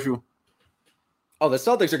commercial. Oh, the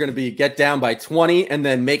Celtics are going to get down by 20 and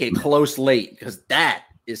then make it close late because that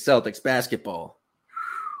is Celtics basketball.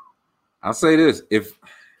 I'll say this: if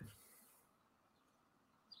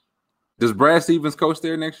Does Brad Stevens coach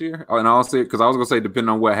there next year? And I'll say because I was gonna say depending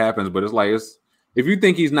on what happens, but it's like if you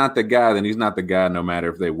think he's not the guy, then he's not the guy. No matter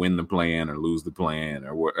if they win the play-in or lose the play-in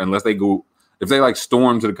or unless they go if they like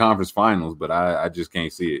storm to the conference finals. But I just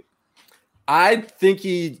can't see it. I think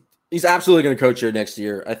he's absolutely going to coach here next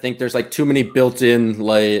year. I think there's like too many built-in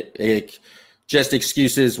like just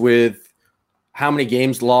excuses with how many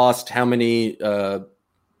games lost, how many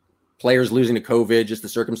players losing to COVID, just the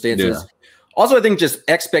circumstances. Yeah. Also, I think just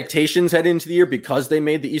expectations heading into the year because they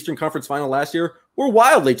made the Eastern Conference Final last year were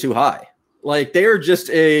wildly too high. Like they're just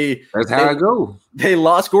that's how I go. They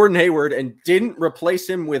lost Gordon Hayward and didn't replace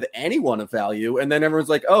him with anyone of value, and then everyone's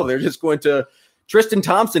like, "Oh, they're just going to Tristan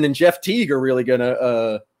Thompson and Jeff Teague are really going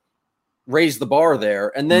to raise the bar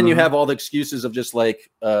there." And then you have all the excuses of just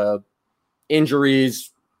like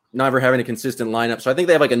injuries, never having a consistent lineup. So I think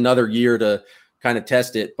they have like another year to kind of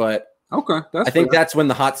test it, but. Okay, I think that's when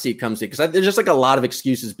the hot seat comes in because there's just like a lot of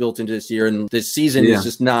excuses built into this year, and this season is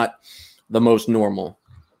just not the most normal.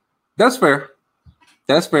 That's fair.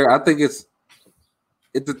 That's fair. I think it's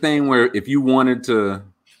a thing where if they wanted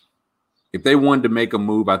to make a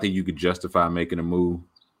move, I think you could justify making a move,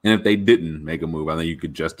 and if they didn't make a move, I think you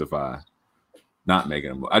could justify not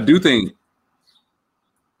making a move. I do think.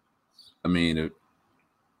 I mean.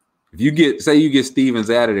 If you get Stevens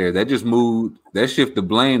out of there, that shift the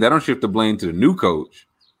blame. That don't shift the blame to the new coach.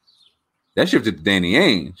 That shifted to Danny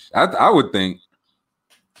Ainge. I would think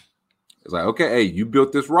it's like, okay, hey, you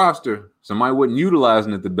built this roster. Somebody wasn't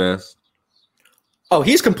utilizing it the best. Oh,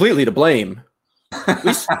 he's completely to blame.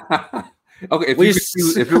 Okay, if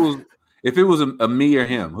it was a me or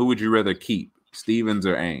him, who would you rather keep, Stevens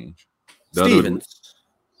or Ainge? Stevens.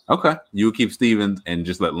 Okay, you would keep Stevens and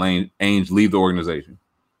just let Ainge leave the organization.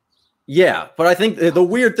 Yeah, but I think the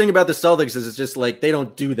weird thing about the Celtics is it's just like they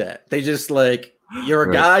don't do that. They just like you're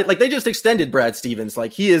a guy. Like they just extended Brad Stevens.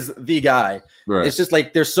 Like he is the guy. Right. It's just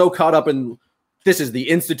like they're so caught up in this is the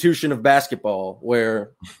institution of basketball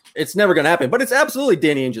where it's never going to happen. But it's absolutely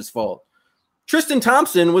Danny Ainge's fault. Tristan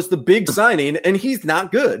Thompson was the big signing, and he's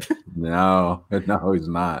not good. No, he's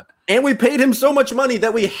not. And we paid him so much money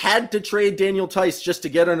that we had to trade Daniel Tice just to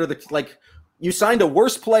get under the like. You signed a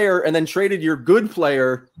worse player and then traded your good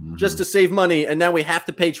player just to save money, and now we have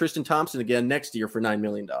to pay Tristan Thompson again next year for $9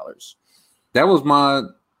 million. That was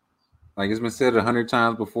like it's been said 100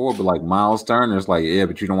 times before, but like Miles Turner's like, yeah,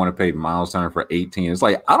 but you don't want to pay Miles Turner for 18. It's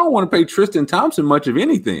like I don't want to pay Tristan Thompson much of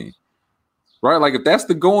anything, right? Like if that's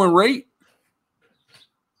the going rate,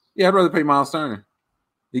 yeah, I'd rather pay Miles Turner.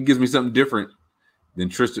 He gives me something different than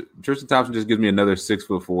Tristan. Tristan Thompson just gives me another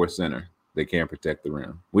 6'4" center. They can't protect the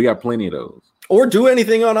rim. We got plenty of those. Or do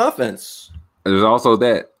anything on offense. There's also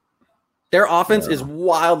that. Their offense is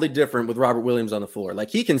wildly different with Robert Williams on the floor. Like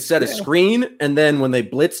he can set a screen, and then when they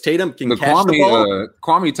blitz Tatum, can catch the ball.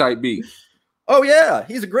 Kwame type beat. Oh yeah,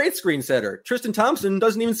 he's a great screen setter. Tristan Thompson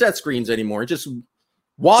doesn't even set screens anymore. He just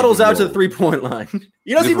waddles out to the 3-point line.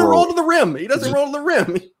 He doesn't even roll to the rim. He doesn't roll to the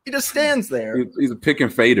rim. He just stands there. He's a pick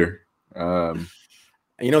and fader.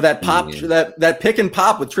 You know that pop, that pick and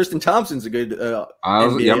pop with Tristan Thompson's a good. I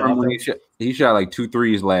remember when he shot like 2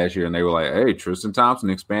 threes last year, and they were like, "Hey, Tristan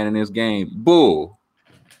Thompson expanding his game." Bull.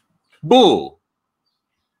 But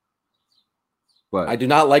I do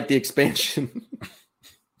not like the expansion.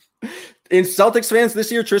 In Celtics fans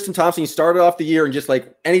this year, Tristan Thompson, he started off the year and just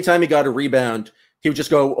like anytime he got a rebound, he would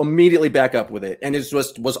just go immediately back up with it, and it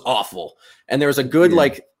just was awful. And there was a good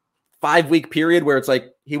like 5-week period where it's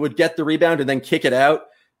like he would get the rebound and then kick it out.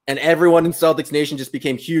 And everyone in Celtics Nation just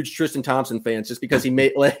became huge Tristan Thompson fans just because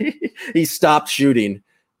he stopped shooting.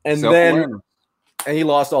 And then he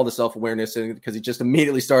lost all the self-awareness because he just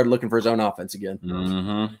immediately started looking for his own offense again.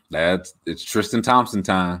 Mm-hmm. It's Tristan Thompson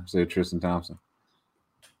time. Say Tristan Thompson.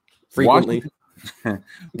 Frequently.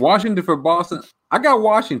 Washington for Boston. I got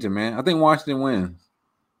Washington, man. I think Washington wins.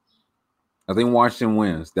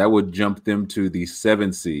 That would jump them to the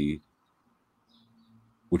 7th seed,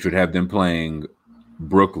 which would have them playing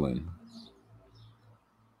Brooklyn.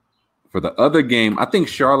 For the other game, I think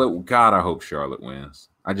Charlotte. God, I hope Charlotte wins.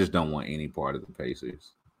 I just don't want any part of the Pacers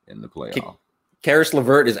in the playoff. Karis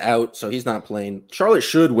LeVert is out, so he's not playing. Charlotte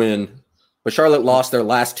should win, but Charlotte lost their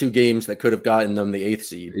last 2 games that could have gotten them the 8th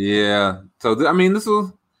seed. Yeah. So, I mean, I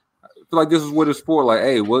feel like this is what it's for. Like,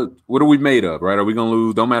 hey, what are we made of, right? Are we going to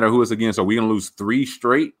lose? Don't matter who it's against. Are we going to lose 3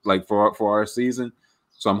 straight, like, for our season?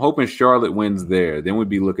 So I'm hoping Charlotte wins there. Then we'd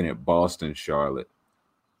be looking at Boston, Charlotte.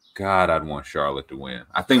 God, I'd want Charlotte to win.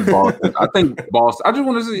 I think Boston. I just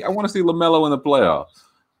want to see. I want to see LaMelo in the playoffs.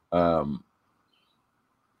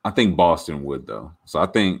 I think Boston would though. So I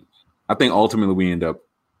think ultimately we end up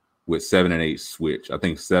with 7 and 8 switch. I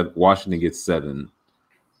think Washington gets 7,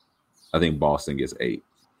 I think Boston gets 8.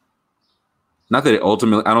 Not that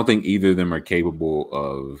ultimately, I don't think either of them are capable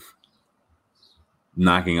of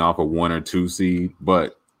knocking off a 1 or 2 seed,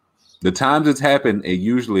 but the times it's happened, it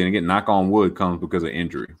usually, and again, knock on wood, comes because of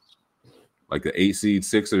injury. Like the 8 seed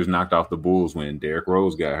Sixers knocked off the Bulls when Derrick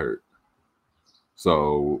Rose got hurt.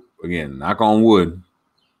 So again, knock on wood,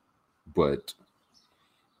 but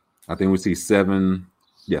I think we see 7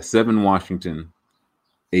 Washington,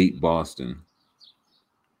 8 Boston.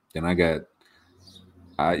 Then I got,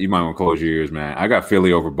 you might want to close your ears, man. I got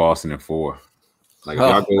Philly over Boston at 4. Like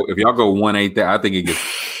if y'all go 1-8 there, I think it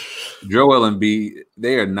gets Joel and B.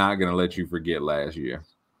 They are not going to let you forget last year.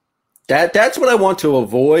 That's what I want to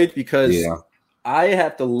avoid because I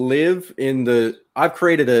have to live in I've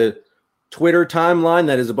created a Twitter timeline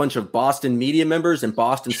that is a bunch of Boston media members and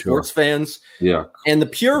Boston sports fans. Yeah. And the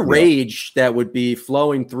pure rage that would be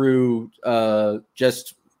flowing through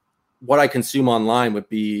just what I consume online wouldn't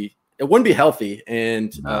be healthy.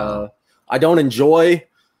 And I don't enjoy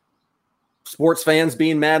sports fans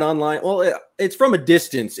being mad online. Well, it's from a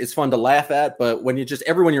distance. It's fun to laugh at, but when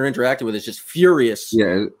everyone you're interacting with is just furious.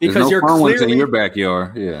 Yeah. Because you're clearly in your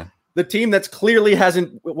backyard. Yeah. The team that's clearly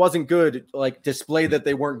wasn't good, like display that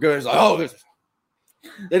they weren't good. It's like,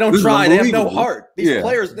 they don't try. They have no heart. These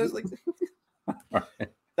players,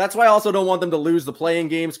 That's why I also don't want them to lose the playing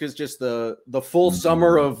games because just the full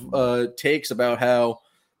summer of takes about how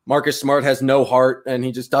Marcus Smart has no heart and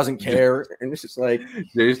he just doesn't care. And it's just like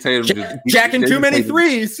jacking too many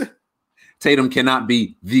threes. Tatum cannot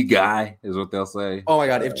be the guy, is what they'll say. Oh my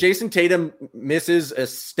God. If Jason Tatum misses a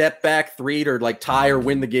step back 3 to like tie or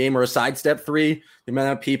win the game or a sidestep 3, the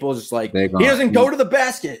amount of people just like he doesn't go to the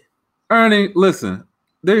basket. Ernie, listen,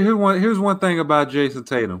 here's one thing about Jason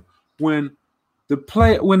Tatum. When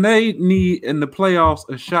they need in the playoffs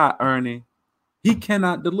a shot, Ernie, he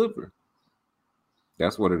cannot deliver.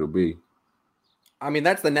 That's what it'll be. I mean,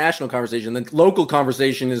 that's the national conversation. The local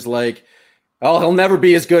conversation is like, oh, he'll never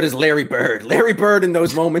be as good as Larry Bird. Larry Bird in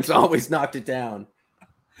those moments always knocked it down.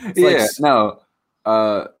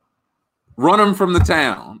 Run him from the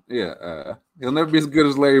town. Yeah, he'll never be as good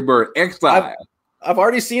as Larry Bird. Exile. I've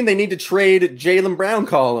already seen they need to trade Jaylen Brown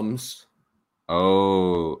columns.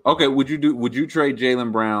 Oh, okay. Would you trade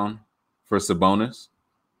Jaylen Brown for Sabonis?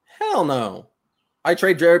 Hell no. I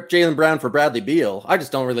trade Jaylen Brown for Bradley Beal. I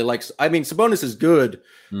just don't really like. I mean, Sabonis is good,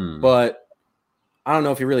 but I don't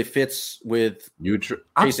know if he really fits with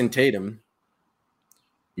Jason Tatum.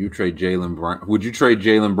 You trade Jaylen Brown. Would you trade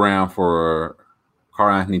Jaylen Brown for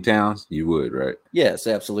Karl Anthony Towns? You would, right? Yes,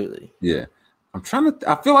 absolutely. Yeah. I'm trying to.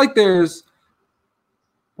 I feel like there's.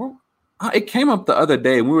 Well, it came up the other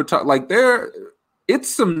day, and we were talking like there.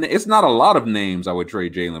 It's not a lot of names I would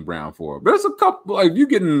trade Jaylen Brown for, but there's a couple. Like you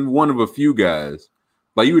getting one of a few guys,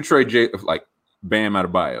 like you would trade like Bam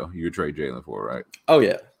Adebayo. You would trade Jaylen for, right? Oh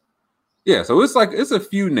yeah. Yeah, so it's a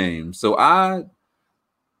few names. So I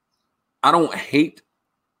don't hate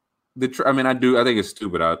I mean, I do. I think it's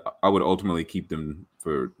stupid. I would ultimately keep them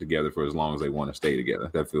together for as long as they want to stay together.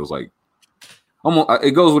 That feels like almost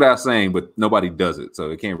it goes without saying, but nobody does it,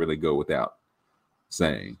 so it can't really go without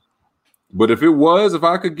saying. But if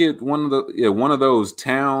I could get one of those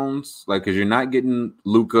Towns, like because you're not getting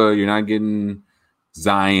Luka, you're not getting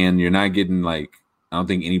Zion, you're not getting like I don't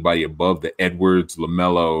think anybody above the Edwards,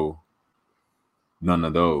 LaMelo. None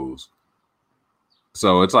of those.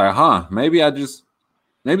 So it's like, maybe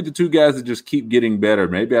the two guys that just keep getting better,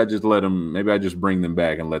 maybe I just bring them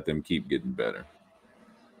back and let them keep getting better.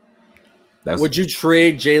 Would you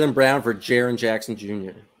trade Jaylen Brown for Jaren Jackson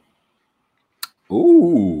Jr.?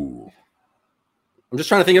 Ooh. I'm just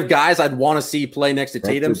trying to think of guys I'd want to see play next to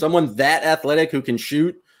Tatum. Someone that athletic who can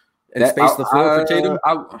shoot and space the floor for Tatum.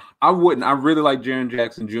 I wouldn't. I really like Jaren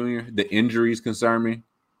Jackson Jr. The injuries concern me.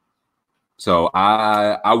 So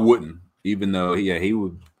I wouldn't, even though he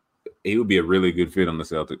would be a really good fit on the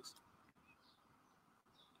Celtics.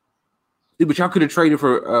 Yeah, but y'all could have traded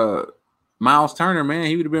for Miles Turner, man.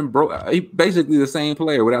 He would have been broke. He basically the same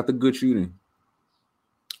player without the good shooting.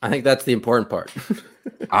 I think that's the important part.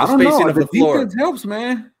 I don't know. The defense helps,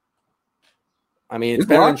 man. I mean, it's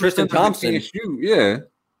better than Tristan Thompson. Shoot, yeah.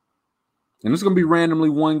 And it's going to be randomly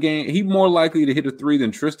one game. He's more likely to hit a 3 than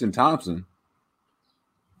Tristan Thompson.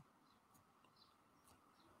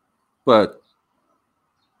 But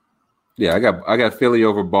yeah, I got Philly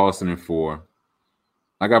over Boston in 4.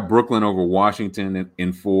 I got Brooklyn over Washington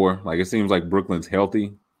in 4. Like it seems like Brooklyn's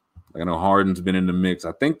healthy. I know Harden's been in the mix.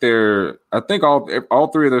 I think all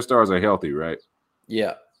 3 of their stars are healthy, right?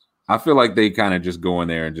 Yeah. I feel like they kind of just go in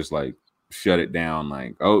there and just like shut it down.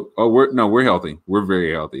 Like, we're healthy. We're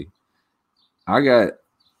very healthy. I got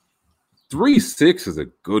 3-6 is a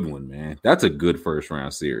good one, man. That's a good first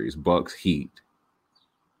round series. Bucks Heat.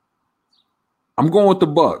 I'm going with the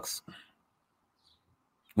Bucks.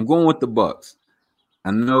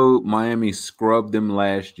 I know Miami scrubbed them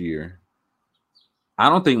last year. I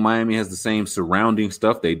don't think Miami has the same surrounding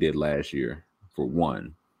stuff they did last year, for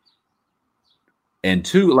one. And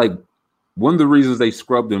two, like, one of the reasons they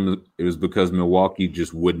scrubbed them is because Milwaukee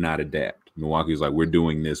just would not adapt. Milwaukee was like, we're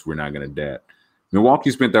doing this, we're not going to adapt. Milwaukee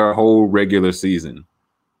spent their whole regular season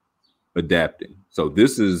adapting. So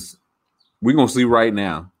we're going to see right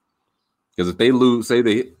now. Because if they lose, say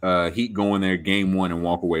the Heat go in there game 1 and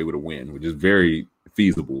walk away with a win, which is very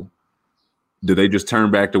feasible, do they just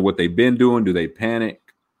turn back to what they've been doing? Do they panic?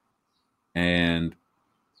 And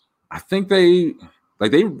I think it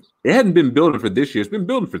hadn't been building for this year. It's been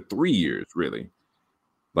building for 3 years, really.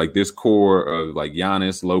 Like this core of like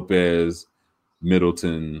Giannis, Lopez,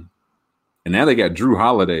 Middleton, and now they got Drew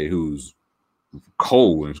Holiday, who's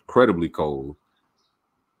cold, incredibly cold.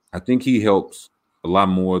 I think he helps a lot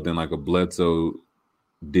more than like a Bledsoe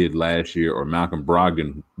did last year or Malcolm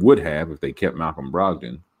Brogdon would have if they kept Malcolm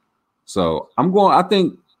Brogdon. So I'm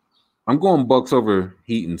going Bucks over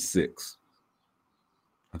Heat in 6.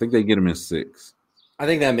 I think they get them in 6. I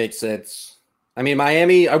think that makes sense. I mean,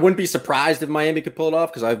 Miami, I wouldn't be surprised if Miami could pull it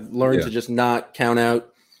off because I've learned to just not count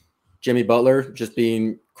out Jimmy Butler just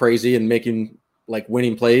being crazy and making like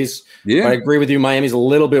winning plays. Yeah. But I agree with you. Miami's a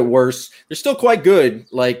little bit worse. They're still quite good.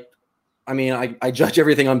 Like, I mean, I judge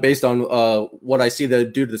everything based on what I see they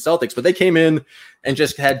do to the Celtics, but they came in and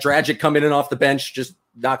just had Dragic come in and off the bench, just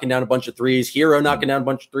knocking down a bunch of threes. Hero knocking down a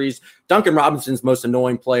bunch of threes. Duncan Robinson's most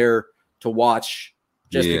annoying player to watch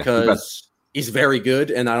just because he's very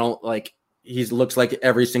good, and I don't like. He looks like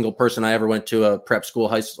every single person I ever went to a prep school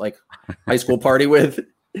high school party with.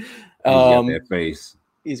 He's got that face.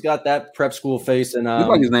 He's got that prep school face, and he's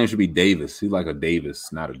like his name should be Davis. He's like a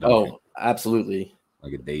Davis, not a Duncan. Oh, absolutely,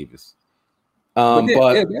 like a Davis. But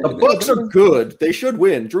the Bucks are good. They should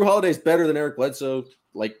win. Drew Holiday's better than Eric Bledsoe.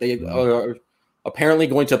 Like they are apparently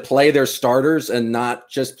going to play their starters and not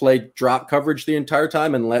just play drop coverage the entire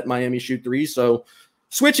time and let Miami shoot threes. So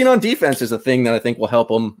switching on defense is a thing that I think will help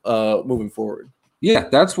them moving forward. Yeah,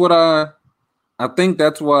 that's what I think.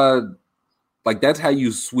 That's why, like, that's how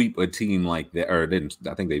you sweep a team like that. Or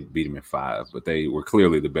I think they beat them in 5, but they were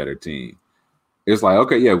clearly the better team. It's like,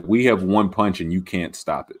 okay, yeah, we have one punch and you can't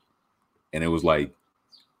stop it. And it was like,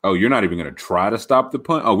 oh, you're not even going to try to stop the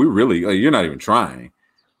punch? Oh, you're not even trying.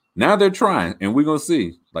 Now they're trying, and we're going to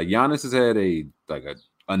see. Like, Giannis has had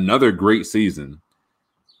another great season.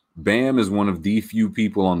 Bam is one of the few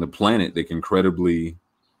people on the planet that can credibly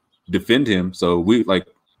defend him. So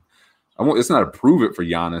it's not a prove it for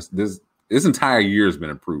Giannis. This entire year has been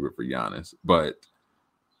a prove it for Giannis. But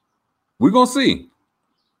we're going to see.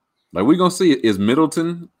 Like, we're going to see. Is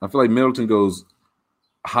Middleton? I feel like Middleton goes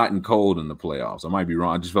hot and cold in the playoffs. I might be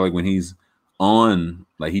wrong. I just feel like when he's on,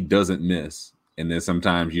 like, he doesn't miss. And then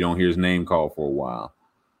sometimes you don't hear his name called for a while.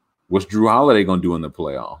 What's Drew Holiday going to do in the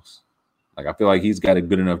playoffs? Like, I feel like he's got a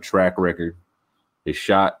good enough track record. His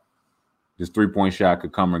 3-point shot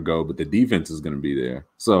could come or go, but the defense is going to be there.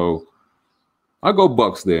 So I'll go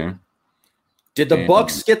Bucks there. Did the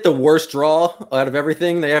Bucks get the worst draw out of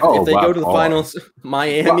everything? If they go to the finals,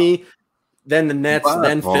 Miami, then the Nets,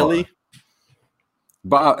 then Philly.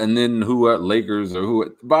 And then Lakers or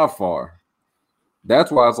who by far.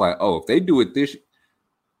 That's why I was like, oh, if they do it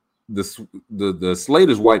the slate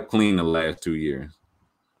is wiped clean the last 2 years.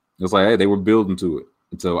 It's like, hey, they were building to it.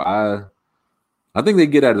 And so I think they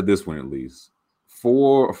get out of this one at least.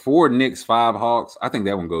 4 Knicks, 5 Hawks. I think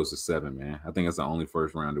that one goes to 7, man. I think that's the only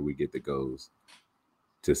first rounder we get that goes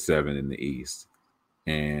to 7 in the East.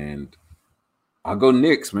 And I'll go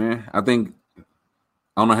Knicks, man. I don't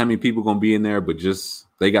know how many people going to be in there, but just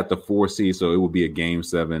they got the 4 seed, so it will be a game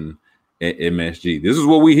 7 at MSG. This is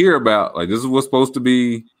what we hear about. Like, this is what's supposed to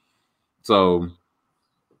be. So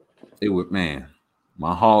it would, man,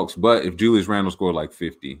 my Hawks. But if Julius Randle scored like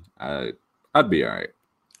 50, I'd be all right.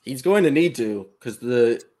 He's going to need to because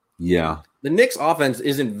the Knicks offense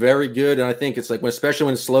isn't very good, and I think it's like especially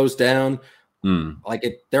when it slows down,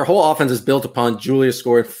 their whole offense is built upon Julius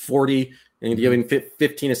scoring 40 and giving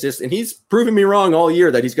 15 assists, and he's proven me wrong all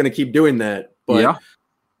year that he's going to keep doing that. But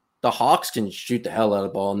the Hawks can shoot the hell out of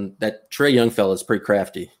the ball, and that Trae Young fella is pretty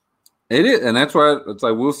crafty. It is, and that's why it's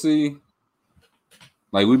like we'll see.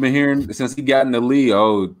 Like we've been hearing since he got in the league,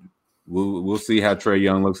 we'll see how Trae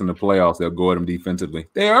Young looks in the playoffs. They'll go at him defensively.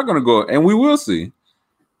 They are going to go, and we will see.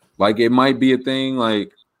 Like it might be a thing.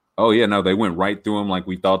 Like, oh yeah, no, they went right through him like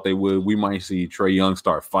we thought they would. We might see Trae Young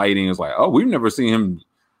start fighting. It's like, oh, we've never seen him,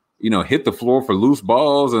 hit the floor for loose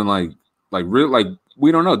balls and like like real, like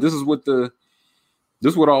we don't know. This is what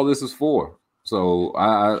all this is for. So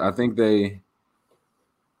I think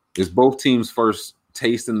it's both teams' first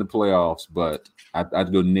taste in the playoffs, but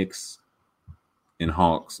I'd go Knicks and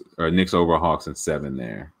Hawks, or Knicks over Hawks in 7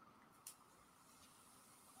 there.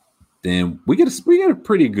 Then we get a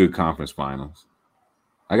pretty good conference finals.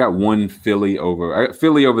 I got one Philly over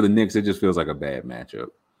the Knicks. It just feels like a bad matchup.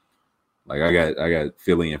 Like I got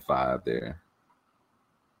Philly in 5 there.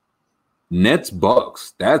 Nets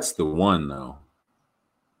Bucks, that's the one though.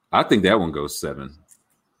 I think that one goes 7.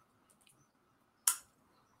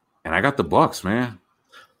 And I got the Bucks, man.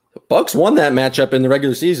 The Bucks won that matchup in the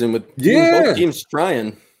regular season with both teams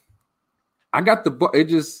trying. I got the Bucks. It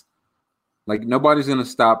just like nobody's gonna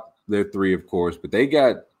stop their 3, of course, but they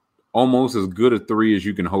got almost as good a 3 as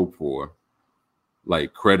you can hope for,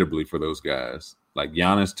 like credibly for those guys. Like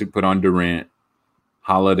Giannis to put on Durant,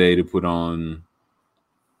 Holiday to put on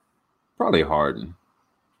probably Harden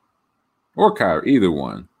or Kyrie, either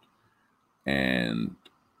one, and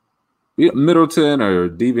Middleton or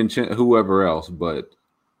DiVincenzo, whoever else. But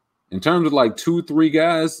in terms of like 2-3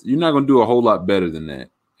 guys, you're not going to do a whole lot better than that.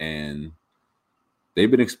 And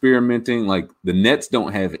they've been experimenting. Like the Nets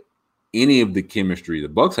don't have any of the chemistry. The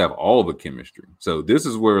Bucks have all the chemistry. So this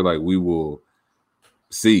is where like we will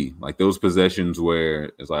see like those possessions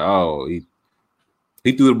where it's like, oh, he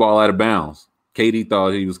threw the ball out of bounds. KD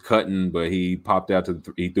thought he was cutting, but he popped out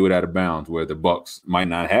he threw it out of bounds. Where the Bucks might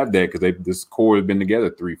not have that because this core has been together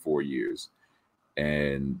 3-4 years.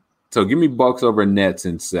 And so give me Bucks over Nets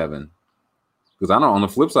in 7. Because I know on the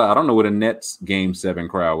flip side, I don't know what a Nets game 7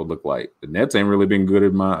 crowd would look like. The Nets ain't really been good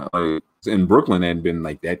in Brooklyn ain't been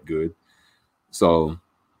like that good. So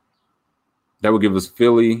that would give us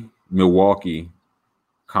Philly, Milwaukee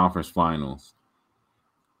conference finals.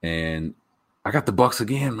 And I got the Bucks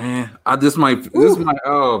again, man. This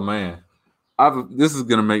is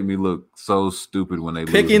gonna make me look so stupid when they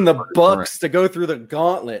picking the Bucks to go through the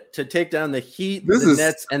gauntlet to take down the Heat,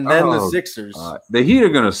 Nets, and then the Sixers. The Heat are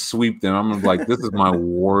gonna sweep them. I'm like, this is my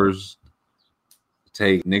worst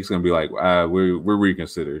take. Nick's gonna be like, we're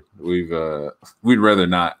reconsidered. We'd rather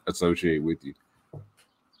not associate with you.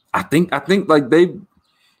 I think like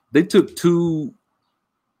they took 2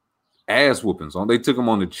 ass whoopings on. They took them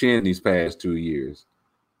on the chin these past 2 years.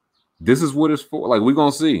 This is what it's for. Like we're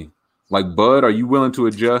gonna see. Like Bud, are you willing to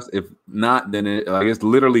adjust? If not, then it's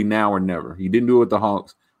literally now or never. He didn't do it with the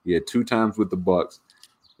Hawks. He had 2 times with the Bucks.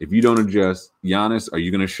 If you don't adjust, Giannis, are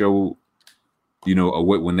you gonna show?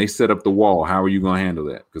 When they set up the wall, how are you gonna handle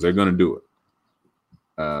that? Because they're gonna do it.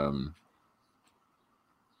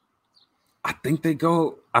 I think they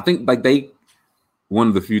go. I think like one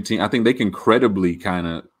of the few teams. I think they can credibly kind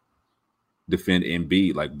of defend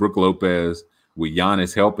Embiid, like Brook Lopez with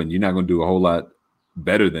Giannis helping. You're not going to do a whole lot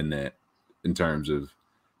better than that in terms of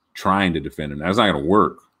trying to defend him. That's not going to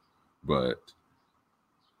work. But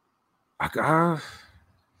I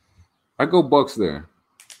go Bucks there.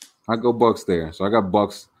 So I got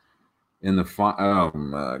Bucks in the oh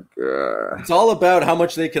my god! It's all about how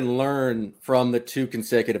much they can learn from the 2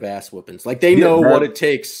 consecutive ass whoopings. Like they know what it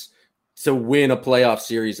takes to win a playoff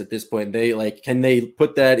series at this point. Can they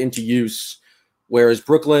put that into use? Whereas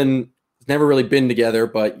Brooklyn has never really been together,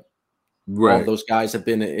 but all of those guys have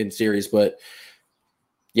been in series. But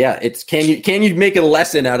yeah, it's can you make a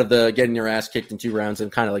lesson out of the getting your ass kicked in 2 rounds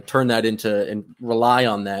and kind of like turn that into and rely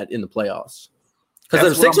on that in the playoffs?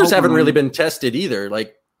 Because the Sixers haven't really been tested either.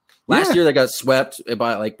 Like last year they got swept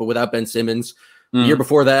but without Ben Simmons. The year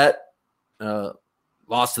before that,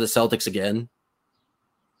 lost to the Celtics again.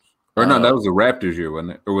 Or no, that was the Raptors year,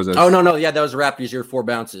 wasn't it? Or was it? Oh no, yeah, that was the Raptors year, 4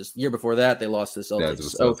 bounces. The year before that, they lost to the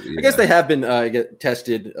Celtics. So I guess they have been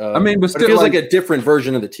tested. But it feels like a different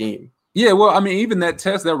version of the team. Yeah, well, I mean, even that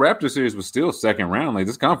Raptor series was still second round. Like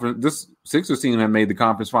this Sixers team had made the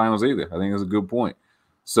conference finals either. I think that's a good point.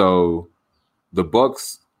 So the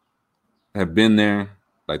Bucks have been there.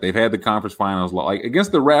 Like they've had the conference finals. Like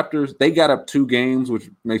against the Raptors, they got up 2 games, which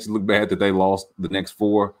makes it look bad that they lost the next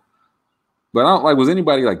 4. But I don't was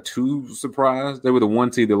anybody like too surprised? They were the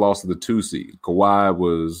 1 seed that lost to the 2 seed. Kawhi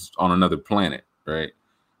was on another planet, right?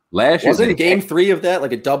 Last year wasn't game 3 of that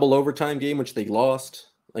like a double overtime game, which they lost.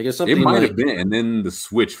 Like it's something. It might have been, and then the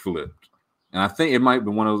switch flipped. And I think it might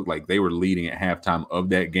be one of those like they were leading at halftime of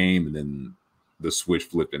that game, and then the switch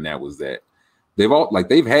flipped, and that was that.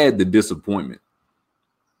 They've had the disappointment.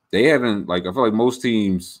 They haven't I feel like most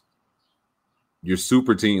teams, your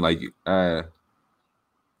super team,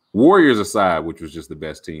 Warriors aside, which was just the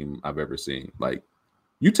best team I've ever seen. Like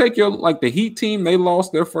you take the Heat team, they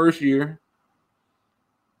lost their first year.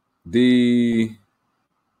 LeBron's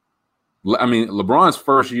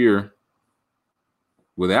first year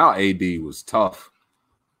without AD was tough.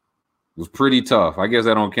 It was pretty tough. I guess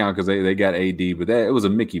that don't count because they got AD, but it was a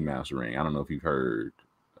Mickey Mouse ring. I don't know if you've heard.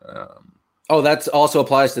 That also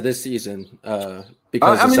applies to this season.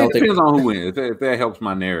 Because it depends on who wins. If that helps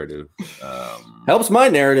my narrative. Helps my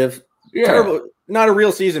narrative. Yeah. Terrible. Not a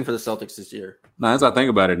real season for the Celtics this year. Now, as I think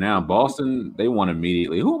about it now, Boston, they won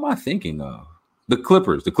immediately. Who am I thinking of? The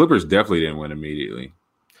Clippers. The Clippers definitely didn't win immediately.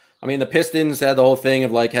 I mean, the Pistons had the whole thing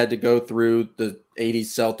of had to go through the 80s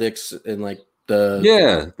Celtics and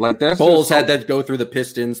that's Bulls had to go through the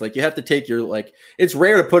Pistons. You have to take your it's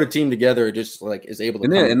rare to put a team together just is able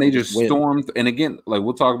to and they just win. Stormed. And again,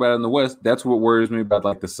 we'll talk about it in the West. That's what worries me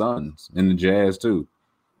about the Suns and the Jazz too.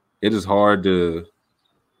 It is hard to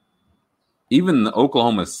even the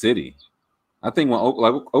Oklahoma City. I think when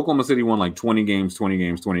Oklahoma City won 20 games,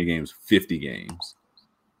 50 games.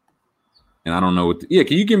 And I don't know can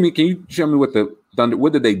you show me what the Thunder,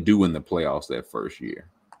 what did they do in the playoffs that first year?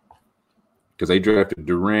 Because they drafted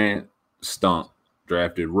Durant, stunk.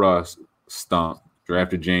 Drafted Russ, stunk.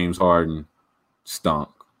 Drafted James Harden, stunk.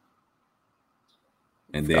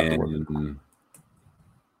 And then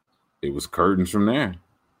it was curtains from there.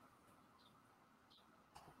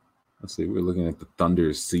 Let's see. We're looking at the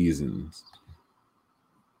Thunder's seasons.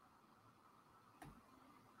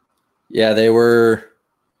 Yeah, they were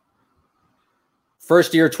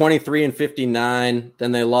first year 23-59.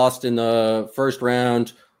 Then they lost in the first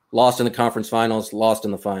round, lost in the conference finals, lost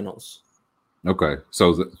in the finals. Okay.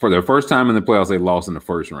 So for their first time in the playoffs, they lost in the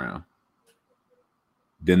first round.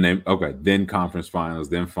 Then conference finals,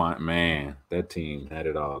 then man, that team had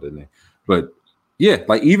it all, didn't they? But yeah,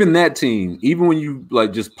 even that team, even when you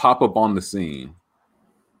just pop up on the scene,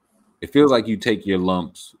 it feels like you take your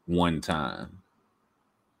lumps one time.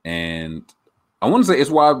 And I want to say it's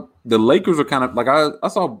why the Lakers are kind of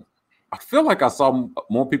I feel like I saw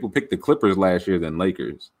more people pick the Clippers last year than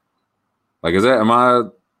Lakers. Am I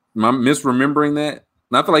misremembering that?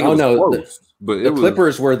 And I feel like it was close. But the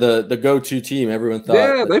Clippers were the go-to team. Everyone thought.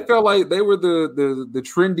 Yeah, they felt like they were the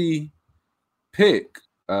trendy pick,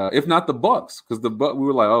 if not the Bucks, because we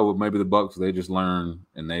were like, oh, maybe the Bucks, they just learned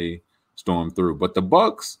and they stormed through. But the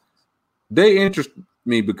Bucks, they interest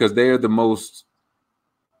me because they're the most,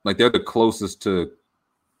 they're the closest to,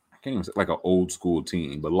 I can't even say an old school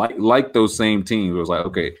team, but like those same teams, it was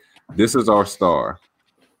okay, this is our star.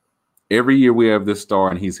 Every year we have this star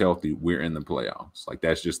and he's healthy, we're in the playoffs.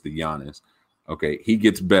 That's just the Giannis. Okay, he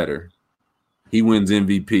gets better. He wins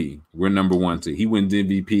MVP. We're number 1 seed. He wins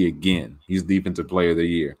MVP again. He's Defensive Player of the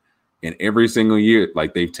Year. And every single year,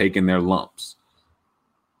 they've taken their lumps.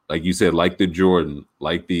 Like you said, like the Jordan,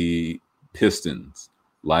 like the Pistons,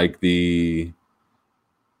 like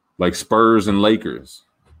Spurs and Lakers,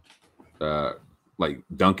 like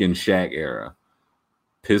Duncan Shaq era.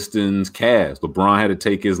 Pistons, Cavs. LeBron had to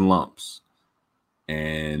take his lumps.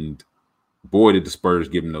 And boy, did the Spurs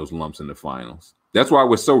give him those lumps in the finals. That's why it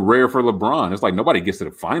was so rare for LeBron. It's nobody gets to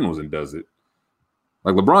the finals and does it.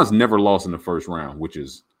 LeBron's never lost in the first round, which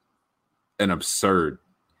is an absurd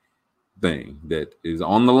thing that is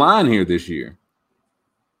on the line here this year.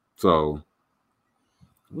 So,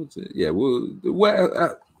 what's it? Yeah, the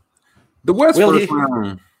West first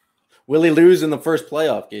round. Will he lose in the first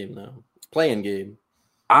playoff game though? Playing game.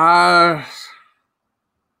 I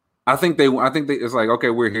think they it's okay,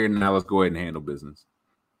 we're here now, let's go ahead and handle business.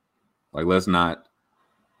 Let's not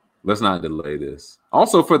delay this.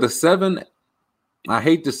 Also for the 7, I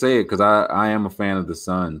hate to say it because I am a fan of the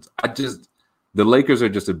Suns. The Lakers are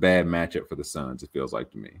just a bad matchup for the Suns, it feels like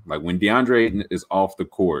to me. When DeAndre Ayton is off the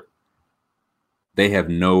court, they have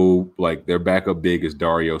no, their backup big is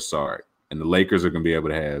Dario Saric. And the Lakers are going to be able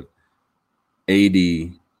to have AD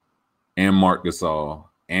and Marc Gasol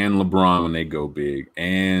and LeBron when they go big,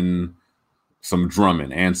 and some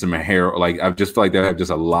Drummond and some Harrell. I just feel like they have just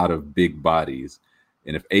a lot of big bodies.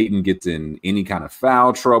 And if Ayton gets in any kind of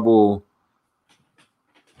foul trouble,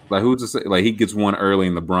 who's to say? He gets one early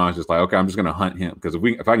and LeBron's just okay, I'm just going to hunt him. Because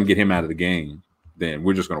if I can get him out of the game, then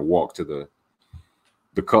we're just going to walk to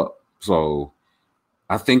the cup. So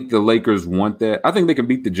I think the Lakers want that. I think they can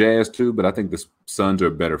beat the Jazz too, but I think the Suns are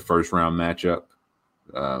a better first round matchup.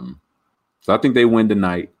 So I think they win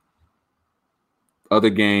tonight. Other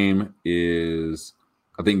game is,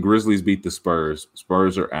 I think Grizzlies beat the Spurs.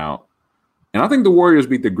 Spurs are out. And I think the Warriors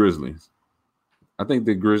beat the Grizzlies. I think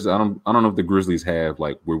the Grizzlies, I don't know if the Grizzlies have,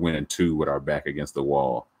 we're winning 2 with our back against the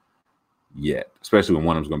wall yet, especially when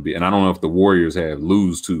one of them's going to be. And I don't know if the Warriors have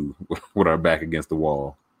lose 2 with our back against the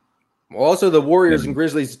wall. Well, also the Warriors and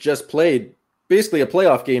Grizzlies just played basically a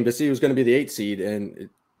playoff game to see who's going to be the 8th seed. And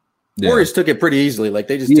Warriors took it pretty easily.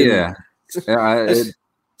 They just didn't. Yeah.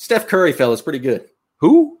 Steph Curry, fellas, pretty good.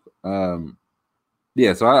 Who?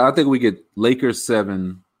 Yeah, so I think we get Lakers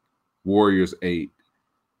 7, Warriors 8.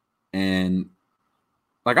 And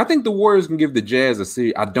like I think the Warriors can give the Jazz a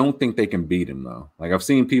series. I don't think they can beat them though. Like I've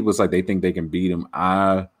seen people, it's like they think they can beat them.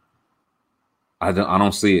 I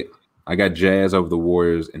don't see it. I got Jazz over the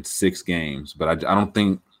Warriors in 6 games, but I don't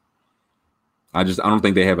think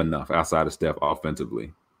they have enough outside of Steph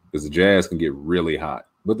offensively because the Jazz can get really hot,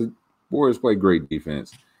 but the Warriors play great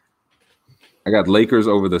defense. I got Lakers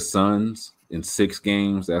over the Suns in 6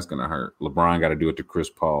 games. That's going to hurt. LeBron got to do it to Chris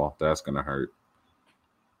Paul. That's going to hurt.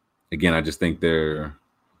 Again, I just think they're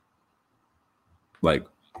like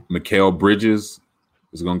Mikal Bridges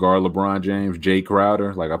is going to guard LeBron James, Jay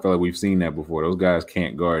Crowder. Like I feel like we've seen that before. Those guys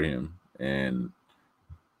can't guard him. And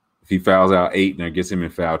if he fouls out 8 and it gets him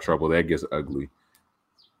in foul trouble, that gets ugly.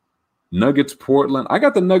 Nuggets, Portland. I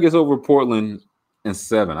got the Nuggets over Portland in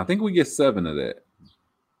 7. I think we get 7 of that.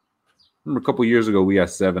 Remember a couple years ago, we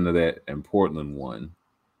got 7 of that, and Portland won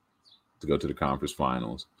to go to the conference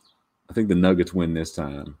finals. I think the Nuggets win this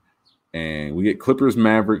time. And we get Clippers,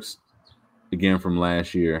 Mavericks again from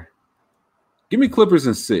last year. Give me Clippers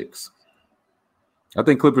in 6. I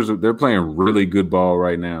think Clippers, they're playing really good ball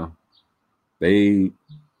right now. They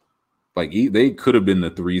could have been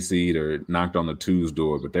the 3 seed or knocked on the 2's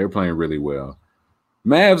door, but they're playing really well.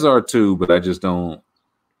 Mavs are too, but I just don't.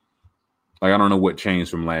 Like, I don't know what changed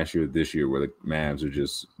from last year to this year where the Mavs are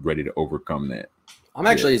just ready to overcome that. I'm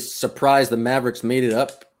actually surprised the Mavericks made it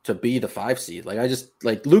up to be the 5 seed.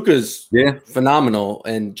 Like Luka's phenomenal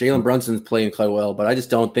and Jalen Brunson's playing quite well, but I just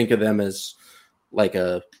don't think of them as like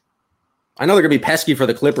a – I know they're going to be pesky for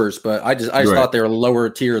the Clippers, but I just thought they were lower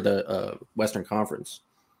tier of the Western Conference.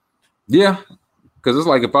 Yeah, because it's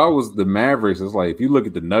like if I was the Mavericks, it's like if you look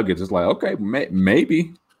at the Nuggets, it's like, okay,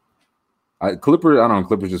 maybe.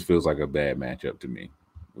 Clippers just feels like a bad matchup to me.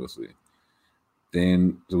 We'll see.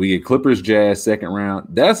 Then so we get Clippers, Jazz, second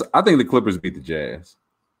round. I think the Clippers beat the Jazz.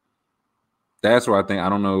 That's where I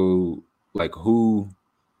don't know like who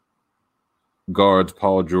guards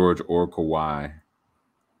Paul George or Kawhi.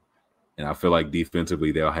 And I feel like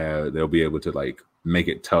defensively they'll be able to like make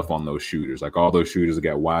it tough on those shooters. Like all those shooters that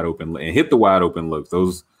got wide open and hit the wide open looks.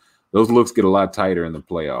 Those looks get a lot tighter in the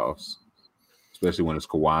playoffs. Especially when it's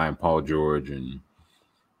Kawhi and Paul George and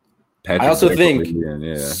Patrick. I also think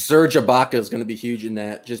Serge Ibaka is going to be huge in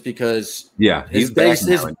that just because he's back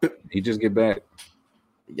now. He just get back.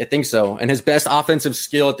 I think so. And his best offensive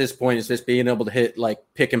skill at this point is just being able to hit like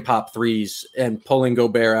pick and pop threes and pulling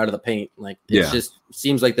Gobert out of the paint. Like it just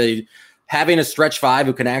seems like having a stretch 5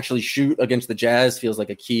 who can actually shoot against the Jazz feels like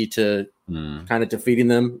a key to kind of defeating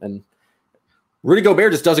them. And Rudy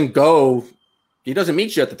Gobert just doesn't go. He doesn't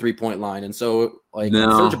meet you at the 3-point line. And so like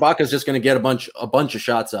Serge Ibaka is just going to get a bunch of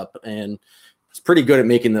shots up, and it's pretty good at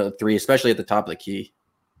making the 3, especially at the top of the key.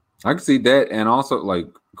 I can see that. And also like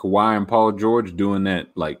Kawhi and Paul George doing that,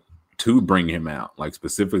 like to bring him out, like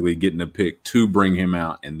specifically getting a pick to bring him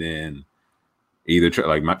out. And then either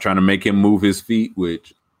trying to make him move his feet,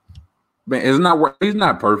 which man, it's not he's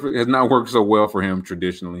not perfect. It's not worked so well for him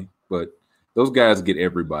traditionally, but those guys get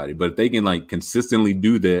everybody. But if they can like consistently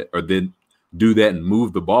do that, or then do that and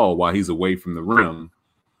move the ball while he's away from the rim,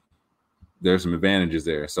 there's some advantages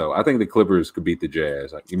there. So I think the Clippers could beat the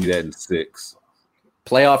Jazz. Like, give me that in 6.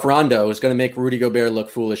 Playoff Rondo is going to make Rudy Gobert look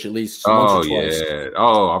foolish at least once or twice. Yeah.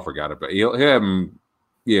 Oh, I forgot about it. He'll have him,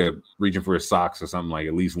 reaching for his socks or something like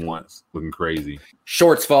at least once, looking crazy.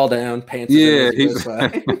 Shorts fall down, pants. Give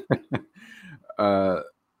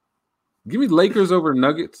me Lakers over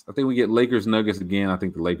Nuggets. I think we get Lakers Nuggets again. I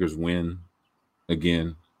think the Lakers win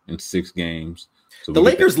again in 6 games. So the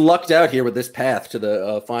Lakers lucked out here with this path to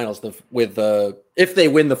the finals. If they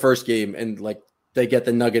win the first game and like they get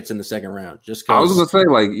the Nuggets in the second round, I was gonna say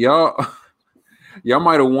like y'all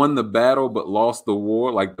might have won the battle but lost the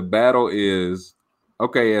war. Like the battle is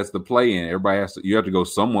okay as the play-in. Everybody you have to go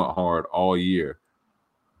somewhat hard all year.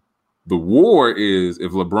 The war is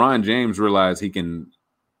if LeBron James realizes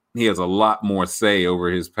he has a lot more say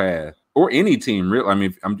over his path, or any team. Real, I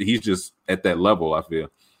mean, he's just at that level. I feel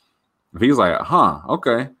if he's like,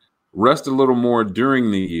 okay, rest a little more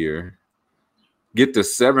during the year, get to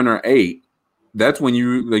 7 or 8. That's when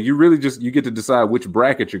you really just you get to decide which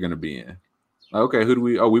bracket you're going to be in. Okay, who do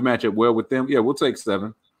we? Oh, we match up well with them. Yeah, we'll take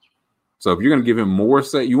 7. So if you're going to give him more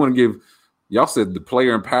say, you want to give. Y'all said the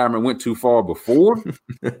player empowerment went too far before.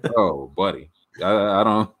 Oh, buddy. I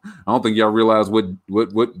don't think y'all realize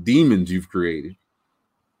what demons you've created.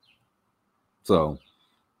 So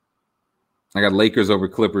I got Lakers over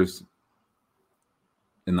Clippers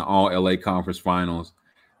in the all LA conference finals.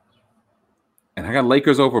 And I got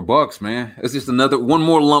Lakers over Bucks, man. It's just one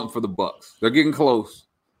more lump for the Bucks. They're getting close.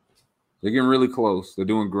 They're getting really close. They're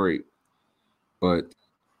doing great. But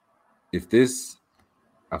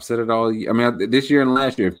I've said it all. I mean, this year and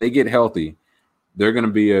last year, if they get healthy, they're going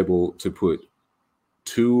to be able to put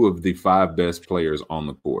 2 of the 5 best players on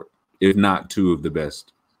the court, if not 2 of the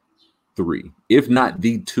best 3, if not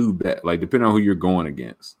the 2 best, like depending on who you're going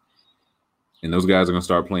against. And those guys are going to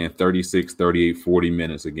start playing 36, 38, 40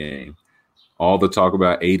 minutes a game. All the talk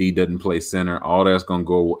about AD doesn't play center, all that's going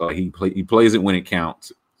to go. He plays it when it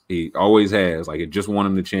counts. He always has. Like, it just won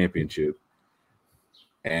him the championship.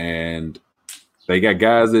 And they got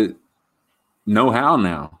guys that know how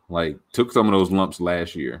now. Like, took some of those lumps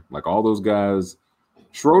last year. Like, all those guys.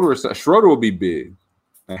 Schroeder will be big.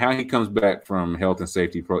 And how he comes back from health and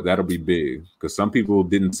safety that'll be big. Because some people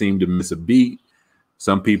didn't seem to miss a beat.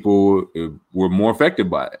 Some people were more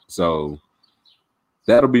affected by it. So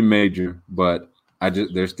that'll be major, but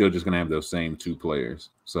they're still just going to have those same 2 players.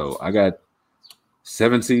 So I got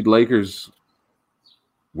 7 seed Lakers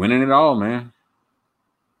winning it all, man.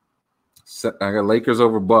 I got Lakers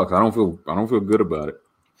over Bucks. I don't feel good about it.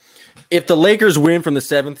 If the Lakers win from the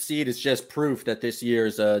 7th seed, it's just proof that this year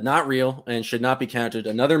is not real and should not be counted.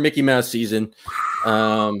 Another Mickey Mouse season.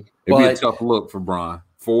 It'd be a tough look for Bron.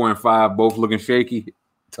 4 and 5, both looking shaky.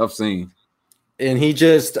 Tough scene. And he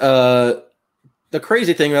just the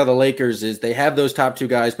crazy thing about the Lakers is they have those top 2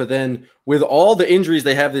 guys, but then with all the injuries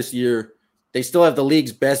they have this year, they still have the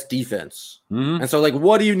league's best defense. Mm-hmm. And so, like,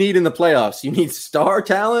 what do you need in the playoffs? You need star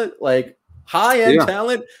talent, like high-end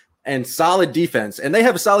talent, and solid defense. And they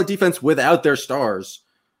have a solid defense without their stars.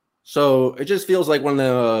 So it just feels like one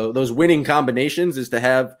of those winning combinations is to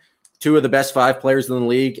have 2 of the best 5 players in the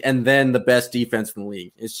league and then the best defense in the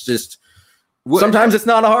league. It's just sometimes it's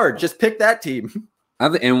not hard. Just pick that team.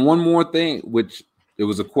 And one more thing, which it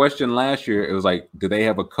was a question last year. It was like, do they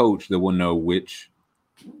have a coach that will know which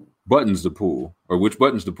buttons to pull or which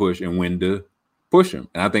buttons to push and when to push them?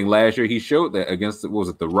 And I think last year he showed that against,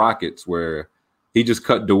 the Rockets, where he just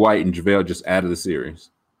cut Dwight and JaVale just out of the series.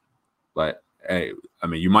 Like, hey, I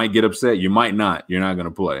mean, you might get upset. You might not. You're not going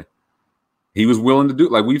to play. He was willing to do,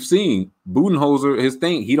 like we've seen Budenholzer, his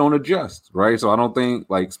thing, he don't adjust, right? So I don't think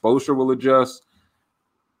like Spoelstra will adjust.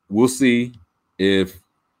 We'll see if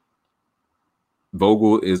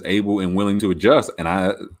Vogel is able and willing to adjust. And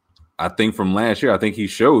I think from last year, I think he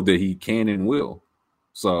showed that he can and will.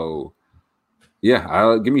 So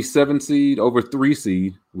yeah, give me 7 seed over 3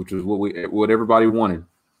 seed, which is what everybody wanted.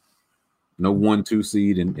 No 1-2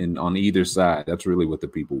 seed and on either side. That's really what the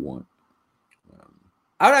people want.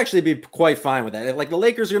 I would actually be quite fine with that. If, like, the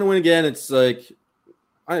Lakers are going to win again, it's like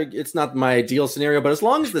it's not my ideal scenario, but as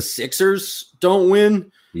long as the Sixers don't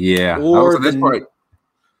win,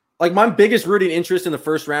 like my biggest rooting interest in the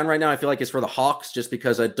first round right now, I feel like is for the Hawks, just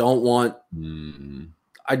because I don't want. Nothing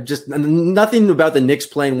about the Knicks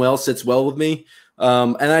playing well sits well with me,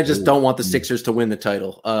 and I just don't want the Sixers to win the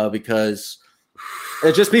title because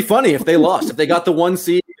it'd just be funny if they lost. If they got the 1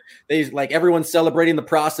 seed, everyone's celebrating the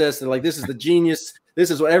process. They're like, this is the genius. This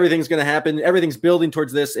is what everything's going to happen. Everything's building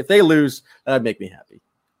towards this. If they lose, that'd make me happy.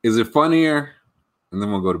 Is it funnier? And then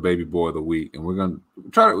we'll go to Baby Boy of the Week, and we're going to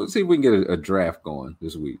try to see if we can get a draft going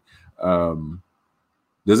this week.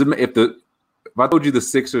 Does it if I told you the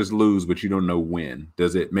Sixers lose, but you don't know when,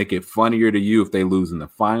 does it make it funnier to you if they lose in the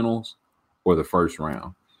finals or the first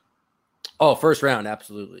round? Oh, first round,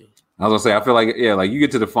 absolutely. I was gonna say, I feel like like you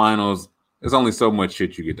get to the finals, there's only so much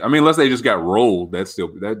shit you get. I mean, unless they just got rolled, that's still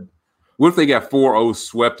that. What if they got 4-0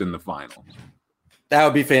 swept in the finals? That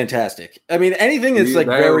would be fantastic. I mean, anything that's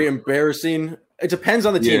very embarrassing. It depends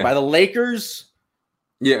on the team. By the Lakers.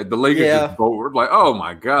 Yeah, the Lakers just vote. Like, oh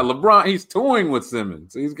my God, LeBron, he's toying with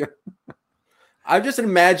Simmons. He's got. I'm just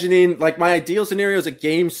imagining, like, my ideal scenario is a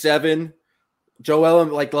Game 7. Joel,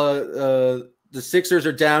 the Sixers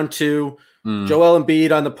are down 2. Joel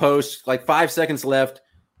Embiid on the post, like 5 seconds left,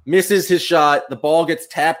 misses his shot. The ball gets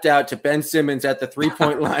tapped out to Ben Simmons at the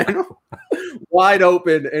 3-point line, wide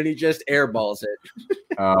open, and he just airballs it.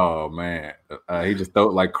 Oh man, he just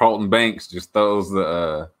throws like Carlton Banks just throws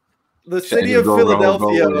the city of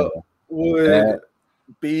Philadelphia would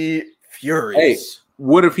be furious. Hey,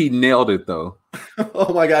 what if he nailed it though?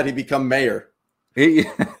 Oh my God, he'd become mayor. He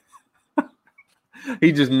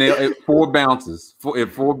just nailed it. 4 bounces.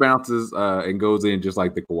 4 bounces and goes in just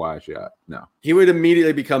like the Kawhi shot. No, he would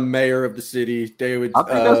immediately become mayor of the city. They would.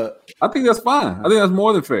 I think that's fine. I think that's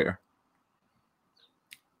more than fair.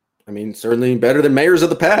 I mean, certainly better than mayors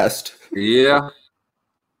of the past. Yeah.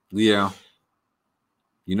 You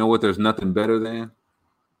know what? There's nothing better than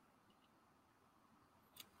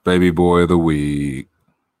Baby Boy of the Week.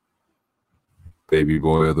 Baby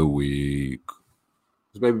boy of the week.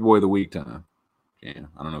 It's baby boy of the week time. Yeah,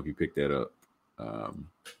 I don't know if you picked that up.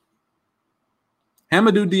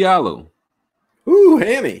 Hamidou Diallo. Ooh,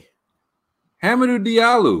 Hammy. Hamidou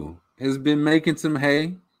Diallo has been making some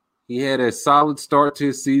hay. He had a solid start to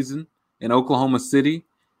his season in Oklahoma City.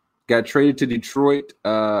 Got traded to Detroit.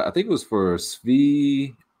 I think it was for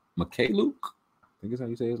Svi Mikhailuk. I think that's how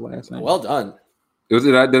you say his last name. Well done. Is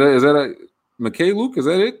that a Mikhailuk? Is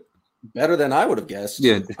that it? Better than I would have guessed.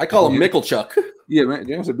 Yeah. I call him Mickelchuk. Yeah, man.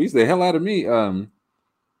 James beats the hell out of me.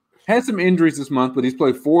 Had some injuries this month, but he's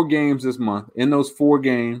played 4 games this month. In those 4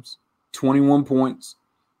 games, 21 points,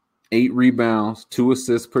 8 rebounds, 2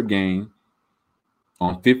 assists per game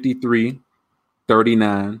on 53,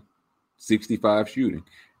 39, 65 shooting.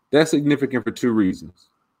 That's significant for 2 reasons.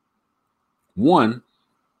 One,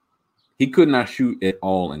 he could not shoot at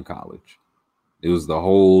all in college. It was the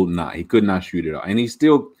whole knot. He could not shoot at all. And he's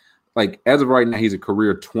still, like, as of right now, he's a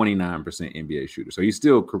career 29% NBA shooter. So he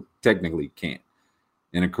still technically can't.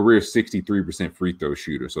 And a career 63% free throw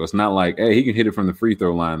shooter. So it's not like, hey, he can hit it from the free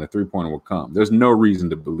throw line, the three-pointer will come. There's no reason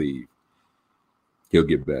to believe he'll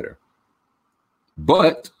get better.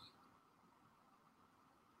 But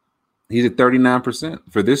he's at 39%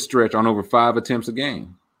 for this stretch on over 5 attempts a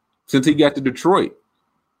game. Since he got to Detroit,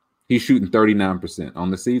 he's shooting 39%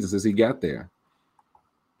 on the season since he got there.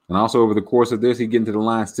 And also over the course of this, he's getting to the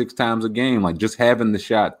line 6 times a game. Like, just having the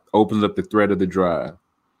shot opens up the threat of the drive.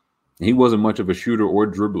 He wasn't much of a shooter or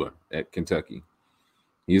dribbler at Kentucky.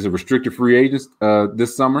 He's a restricted free agent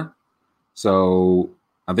this summer. So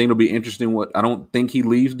I think it'll be interesting. I don't think he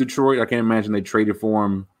leaves Detroit. I can't imagine they traded for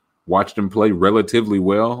him, watched him play relatively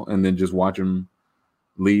well, and then just watch him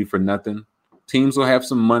leave for nothing. Teams will have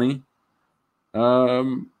some money.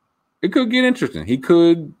 It could get interesting. He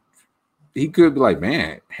could be like,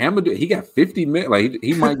 man, Hamidou, he got 50 minutes. Like,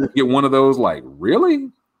 he might just get one of those, like, really?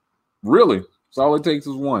 Really? So all it takes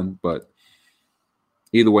is one. But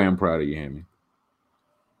either way, I'm proud of you, Hammy.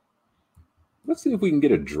 Let's see if we can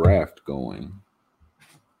get a draft going.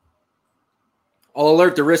 I'll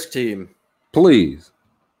alert the risk team. Please.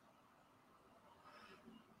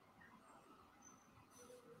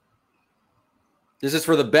 This is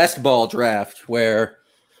for the best ball draft, where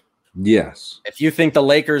yes, if you think the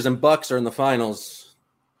Lakers and Bucks are in the finals,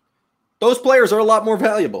 those players are a lot more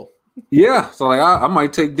valuable. Yeah, so like I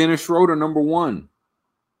might take Dennis Schroeder number 1.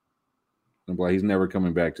 I'm like, he's never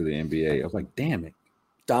coming back to the NBA. I was like, damn it.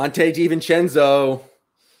 Dante DiVincenzo,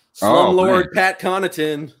 Slumlord Pat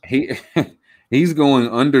Connaughton. He's going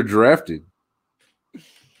underdrafted.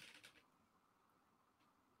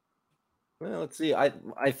 Well, let's see. I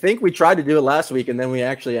think we tried to do it last week, and then we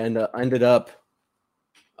actually ended up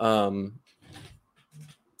in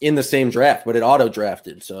the same draft, but it auto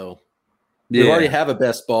drafted. So we already have a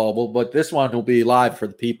best ball, but this one will be live for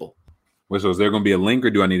the people. Wait, so is there going to be a link, or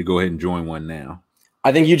do I need to go ahead and join one now?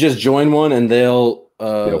 I think you just join one, and they'll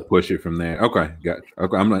push it from there. Okay, gotcha.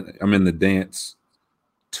 Okay, I'm in the dance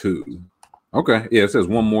 2. Okay, yeah, it says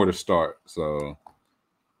one more to start. So,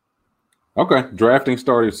 okay, drafting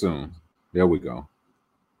started soon. There we go.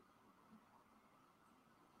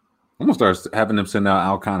 I'm gonna start having them send out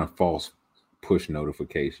all kind of false push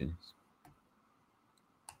notifications.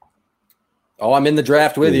 Oh, I'm in the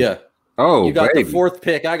draft with you. Oh, you got the 4th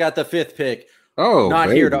pick. I got the 5th pick. Oh,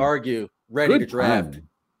 not here to argue. Ready to draft. Timing.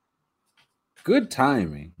 Good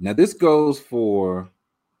timing. Now this goes for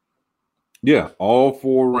all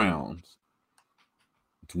 4 rounds.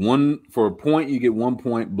 It's 1 for a point. You get 1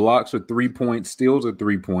 point. Blocks are 3 points. Steals are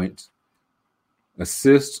 3 points.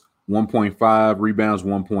 Assists 1.5. Rebounds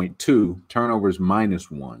 1.2. Turnovers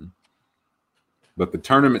 -1. But the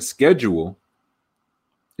tournament schedule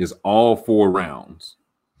is all 4 rounds.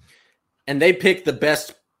 And they pick the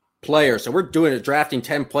best player. So we're drafting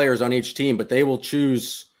 10 players on each team, but they will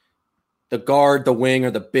choose the guard, the wing,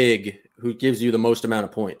 or the big who gives you the most amount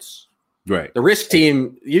of points. Right. The risk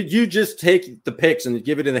team, you just take the picks and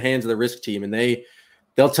give it in the hands of the risk team, and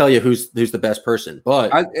they'll tell you who's the best person.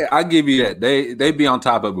 But I give you that. They be on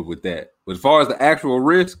top of it with that. But as far as the actual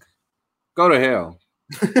risk, go to hell.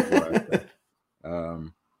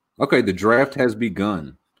 Okay, the draft has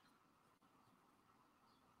begun.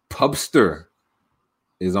 Pubster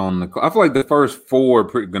is on the call. I feel like the first 4 are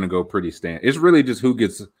going to go pretty standard. It's really just who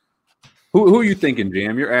gets who are you thinking,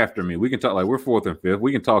 Jam? You're after me. We can talk like we're 4th and 5th.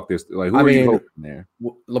 We can talk this like who are you hoping there?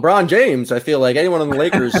 LeBron James. I feel like anyone on the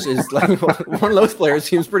Lakers is like one of those players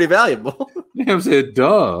seems pretty valuable. Jam said,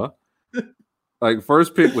 "Duh." Like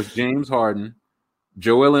first pick was James Harden.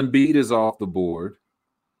 Joel Embiid is off the board.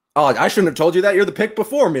 Oh, I shouldn't have told you that. You're the pick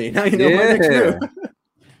before me. Now you know my pick's new.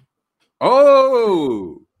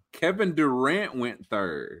 Oh, Kevin Durant went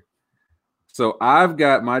third. So I've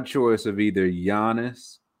got my choice of either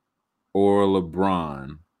Giannis or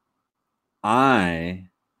LeBron. I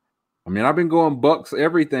mean, I've been going Bucks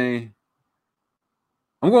everything.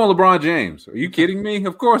 I'm going LeBron James. Are you kidding me?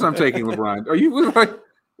 Of course I'm taking LeBron. Are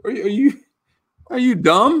you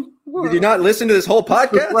dumb? Did you not listen to this whole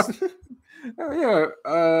podcast?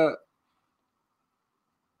 Yeah.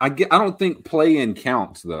 I don't think play-in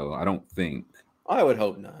counts though. I don't think. I would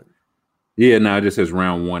hope not. Yeah, no, it just says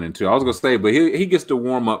round 1 and 2. I was gonna say, but he gets to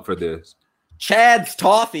warm up for this. Chad's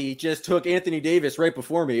Toffee just took Anthony Davis right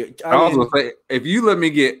before me. I was gonna say, if you let me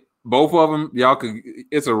get both of them, y'all could.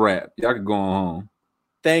 It's a wrap. Y'all could go on home.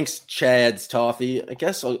 Thanks, Chad's Toffee. I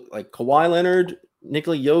guess like Kawhi Leonard,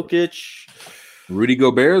 Nikola Jokic, Rudy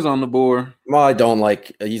Gobert's on the board. Well, I don't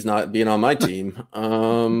like. He's not being on my team.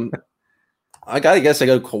 I guess I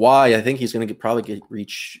go Kawhi. I think he's going to probably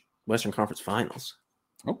reach Western Conference Finals.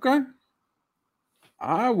 Okay.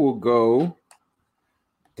 I will go.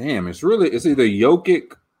 Damn, it's either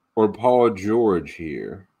Jokic or Paul George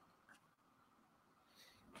here.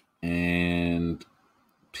 And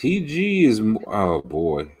PG is, oh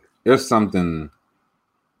boy, there's something.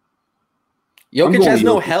 Jokic has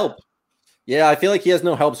no help. Yeah, I feel like he has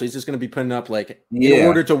no help, so he's just going to be putting up in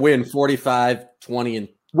order to win 45, 20, and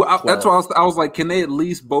that's why I was like, can they at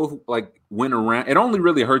least both win a round? It only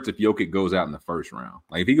really hurts if Jokic goes out in the first round.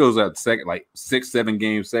 Like if he goes out second, 6-7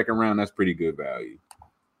 games, second round, that's pretty good value.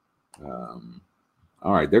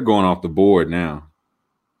 All right, they're going off the board now.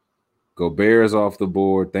 Gobert is off the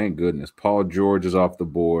board. Thank goodness. Paul George is off the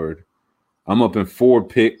board. I'm up in 4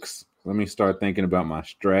 picks. Let me start thinking about my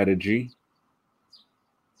strategy.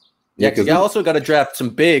 Yeah, because you also got to draft some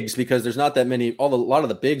bigs because there's not that many. A lot of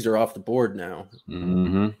the bigs are off the board now.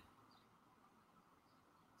 Mm-hmm.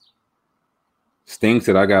 Stinks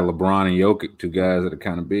that I got LeBron and Jokic, 2 guys that are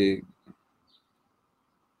kind of big.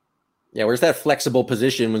 Yeah, where's that flexible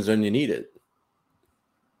position when you need it?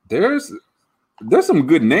 There's some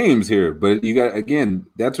good names here, but you got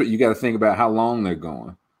that's what you got to think about how long they're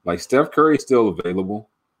going. Like Steph Curry's still available.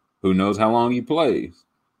 Who knows how long he plays?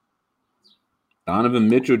 Donovan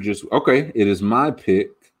Mitchell it is my pick.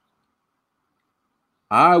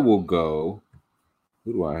 I will go.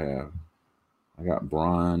 Who do I have? I got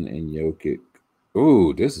Bron and Jokic.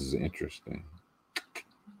 Ooh, this is interesting.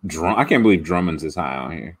 I can't believe Drummond's is high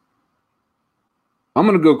on here. I'm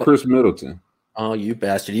gonna go Chris Middleton. Oh, you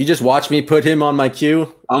bastard! You just watched me put him on my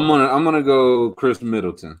queue. I'm gonna go Chris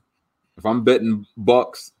Middleton. If I'm betting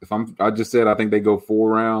Bucks, I just said I think they go 4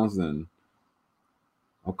 rounds, then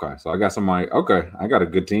okay. So I got somebody. Okay, I got a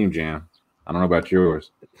good team, Jam. I don't know about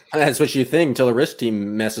yours. That's what you think until the risk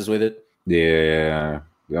team messes with it. Yeah,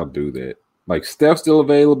 they'll do that. Like Steph's still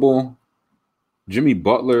available. Jimmy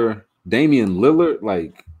Butler, Damian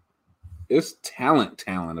Lillard, it's talent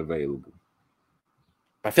available.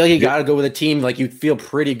 I feel like you got to go with a team you feel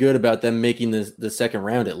pretty good about them making the second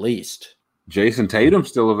round at least. Jason Tatum's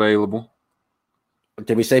still available.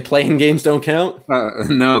 Did we say playing games don't count?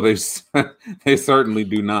 No, they certainly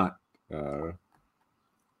do not.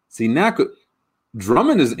 See, now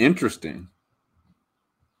Drummond is interesting.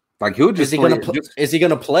 He'll just is he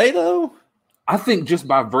gonna play though? I think just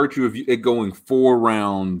by virtue of it going 4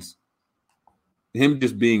 rounds, him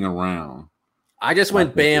just being around. I just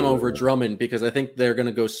went Bam over Drummond because I think they're going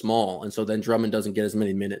to go small, and so then Drummond doesn't get as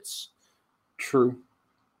many minutes. True.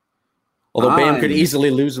 Although Bam could easily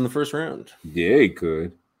lose in the first round. Yeah, he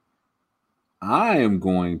could. I am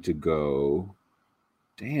going to go.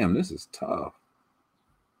 Damn, this is tough.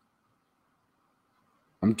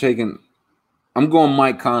 I'm going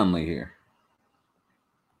Mike Conley here.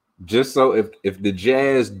 Just so if the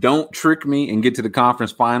Jazz don't trick me and get to the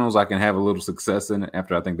conference finals, I can have a little success in it.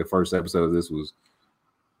 After I think the first episode of this was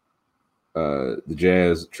the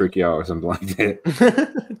Jazz trick y'all or something like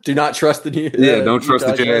that. Do not trust the don't trust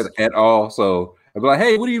the Jazz at all. So I'd be like,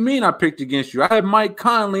 hey, what do you mean I picked against you? I had Mike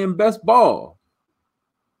Conley in best ball.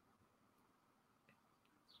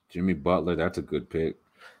 Jimmy Butler, that's a good pick.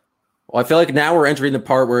 Well, I feel like now we're entering the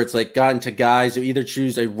part where it's gotten to guys who either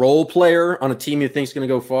choose a role player on a team you think is going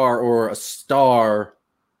to go far or a star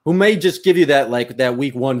who may just give you that that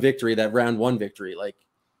week 1 victory, that round 1 victory.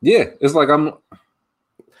 Yeah, it's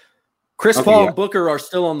Chris Paul and Booker are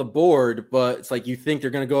still on the board, but it's you think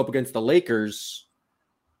they're going to go up against the Lakers.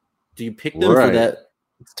 Do you pick them for that?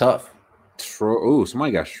 It's tough. Oh,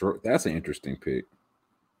 somebody got short. That's an interesting pick.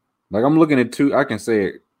 I'm looking at 2. I can say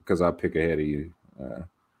it because I pick ahead of you.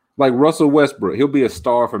 Russell Westbrook, he'll be a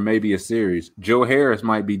star for maybe a series. Joe Harris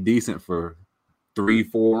might be decent for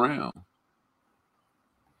 3-4 rounds.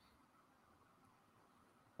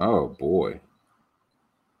 Oh, boy.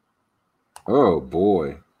 Oh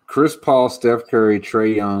boy. Chris Paul, Steph Curry,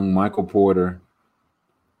 Trae Young, Michael Porter,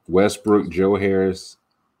 Westbrook, Joe Harris.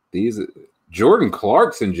 Jordan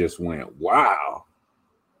Clarkson just went. Wow.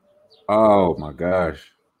 Oh my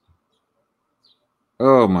gosh.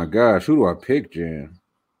 Oh my gosh. Who do I pick, Jan?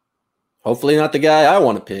 Hopefully not the guy I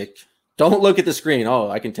want to pick. Don't look at the screen. Oh,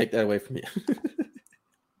 I can take that away from you.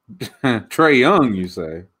 Trae Young, you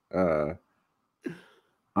say? I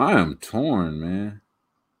am torn, man.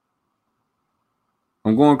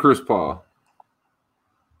 I'm going Chris Paul.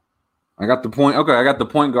 I got the point. Okay, I got the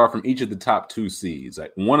point guard from each of the top 2 seeds.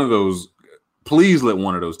 Like one of those. Please let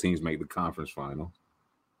one of those teams make the conference final.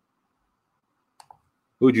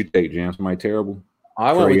 Who'd you take, Jan? Somebody terrible?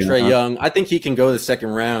 I went with Trae Young. I think he can go the second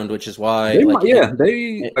round, which is why. They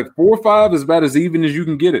like 4 or 5 is about as even as you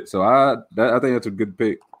can get it. So I think that's a good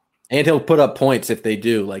pick. And he'll put up points if they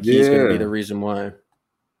do. Like he's going to be the reason why.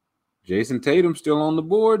 Jason Tatum's still on the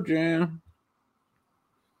board, Jan.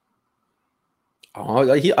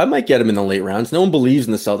 Oh, I might get him in the late rounds. No one believes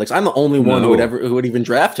in the Celtics. I'm the only one who would even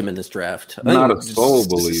draft him in this draft. Not a soul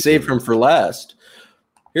believes. Save him for last.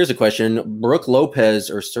 Here's a question: Brook Lopez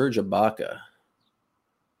or Serge Ibaka?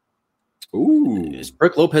 Ooh, is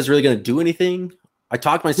Brook Lopez really going to do anything? I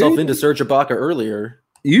talked myself into Serge Ibaka earlier.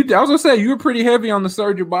 I was gonna say you were pretty heavy on the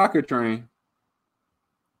Serge Ibaka train.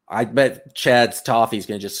 I bet Chad's Toffee's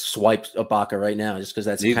going to just swipe Ibaka right now, just because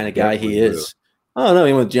that's the kind of guy he is. Oh no,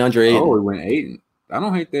 he went DeAndre Ayton. Oh, he went Ayton. I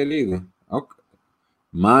don't hate that either. Okay,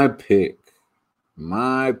 my pick.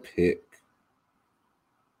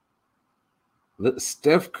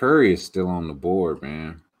 Steph Curry is still on the board,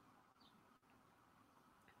 man.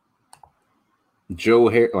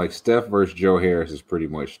 Steph versus Joe Harris is pretty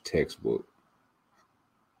much textbook.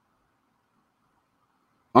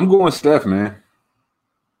 I'm going Steph, man.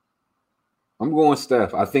 I'm going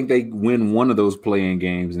Steph. I think they win one of those play-in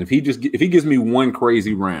games, and if he gives me one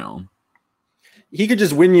crazy round, he could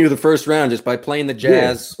just win you the first round just by playing the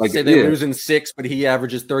Jazz. Say they lose in 6, but he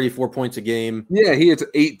averages 34 points a game. Yeah, he hits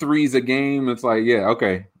 8 threes a game. It's like, yeah,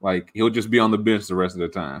 okay. Like he'll just be on the bench the rest of the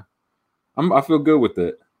time. I feel good with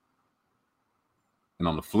that. And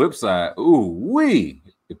on the flip side,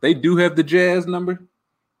 if they do have the Jazz number,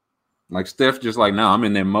 like Steph just like, no, I'm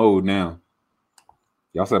in that mode now.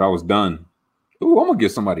 Y'all said I was done. Ooh, I'm going to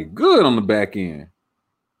get somebody good on the back end.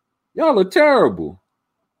 Y'all are terrible.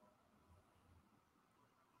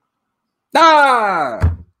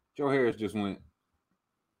 Joe Harris just went.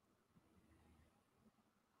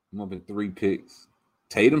 I'm up at 3 picks.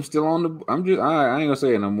 Tatum's still on the. I ain't gonna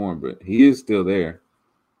say it no more, but he is still there.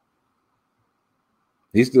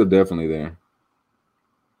 He's still definitely there.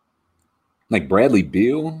 Like Bradley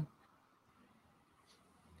Beal.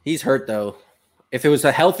 He's hurt though. If it was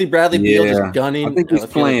a healthy Bradley Beal just gunning, I think he's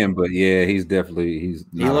playing, but yeah, he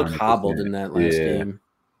looked hobbled in that last game.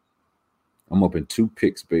 I'm up in 2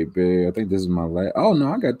 picks, baby. I think this is my last. Oh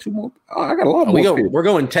no, I got 2 more. Oh, I got a lot more. We're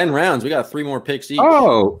going 10 rounds. We got 3 more picks each.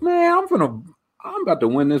 Oh man, I'm about to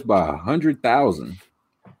win this by 100,000.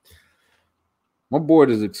 My board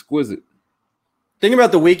is exquisite. Think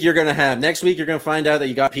about the week you're going to have. Next week, you're going to find out that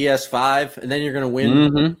you got PS5, and then you're going to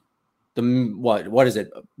win what is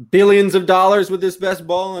it? Billions of dollars with this best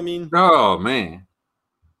ball. I mean, oh man,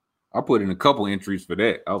 I put in a couple entries for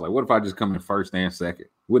that. I was like, what if I just come in first and second?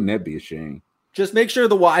 Wouldn't that be a shame? Just make sure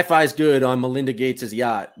the Wi-Fi is good on Melinda Gates'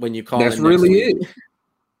 yacht when you call. That's really it.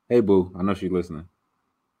 Hey, boo, I know she's listening.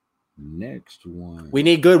 Next one. We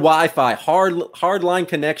need good Wi-Fi, hard line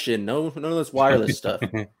connection. None of this wireless stuff.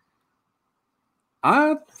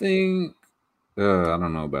 I think I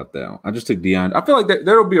don't know about that one. I just took DeAndre. I feel like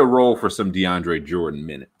there'll be a role for some DeAndre Jordan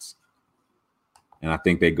minutes, and I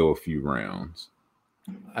think they go a few rounds.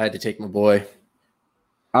 I had to take my boy.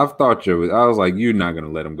 I've thought I was like, you're not going to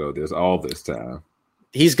let him go all this time.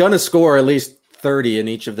 He's going to score at least 30 in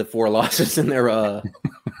each of the 4 losses in their.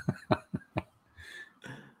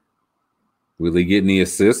 Will he get any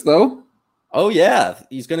assists though? Oh yeah,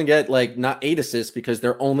 he's going to get like not 8 assists because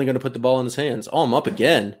they're only going to put the ball in his hands. Oh, I'm up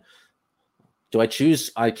again. Do I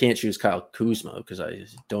choose? I can't choose Kyle Kuzma because I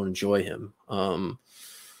don't enjoy him.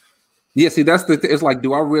 Yeah, see, that's it's like,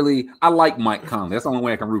 do I really? I like Mike Conley. That's the only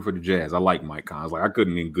way I can root for the Jazz. I like Mike Conley. Like I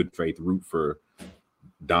couldn't, in good faith, root for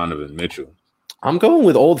Donovan Mitchell. I'm going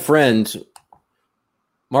with old friend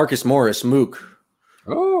Marcus Morris, Mook.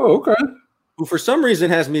 Oh, okay. Who for some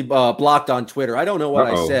reason has me blocked on Twitter. I don't know what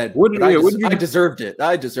I said. I deserved it.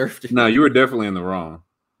 I deserved it. No, you were definitely in the wrong.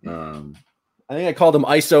 I think I called him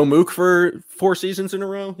ISO Mook for 4 seasons in a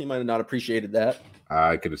row. He might have not appreciated that.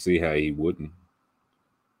 I could see how he wouldn't.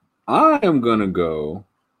 I am going to go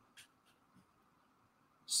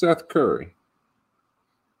Seth Curry.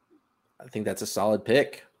 I think that's a solid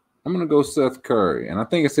pick. I'm gonna go Seth Curry, and I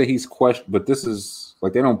think I said he's questioned, but this is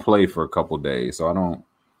like they don't play for a couple days, so I don't.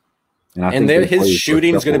 And his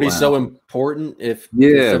shooting is going to be so important if the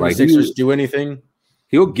 76ers do anything.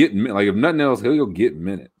 He'll get like if nothing else, he'll get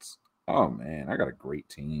minutes. Oh man, I got a great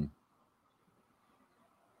team.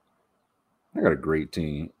 It'd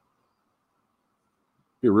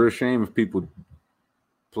be a real shame if people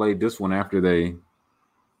played this one after they,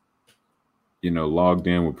 logged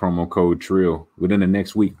in with promo code TRILL within the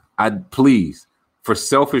next week. I'd please, for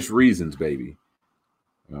selfish reasons, baby.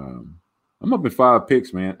 I'm up in 5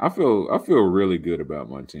 picks, man. I feel really good about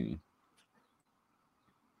my team.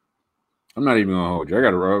 I'm not even gonna hold you.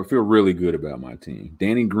 I feel really good about my team.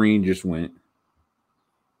 Danny Green just went.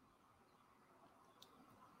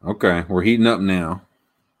 Okay, we're heating up now.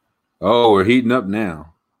 Oh, we're heating up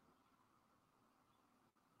now.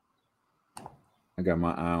 I got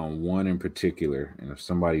my eye on one in particular, and if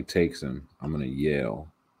somebody takes him, I'm gonna yell.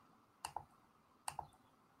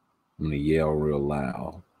 I'm gonna yell real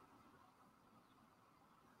loud.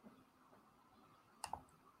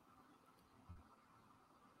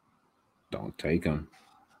 Don't take him.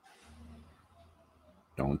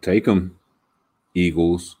 Don't take him,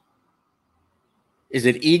 Eagles. Is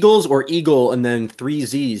it Eagles or Eagle and then 3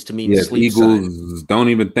 Z's to mean sleep Eagles, sign? Don't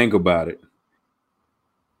even think about it.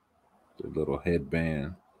 The little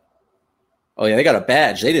headband. Oh, yeah, they got a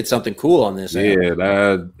badge. They did something cool on this.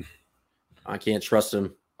 Yeah, I can't trust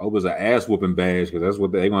them. Oh, it was an ass-whooping badge because that's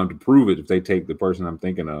what they're going to have to prove it if they take the person I'm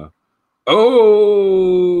thinking of.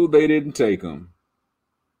 Oh, they didn't take him.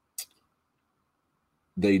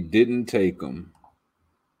 They didn't take him.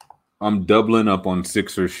 I'm doubling up on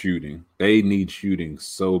Sixers shooting. They need shooting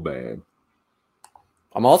so bad.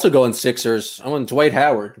 I'm also going Sixers. I'm on Dwight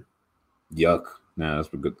Howard. Yuck. Nah, that's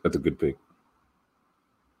a good pick.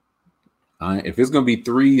 If it's going to be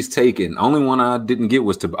threes taken, only one I didn't get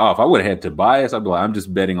was if I would have had Tobias, I'd be like, I'm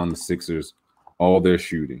just betting on the Sixers, all their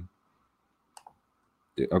shooting.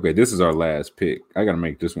 Okay, this is our last pick. I got to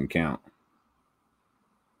make this one count.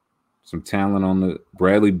 Some talent on the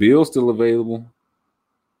Bradley Beal still available.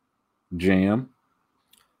 Jam.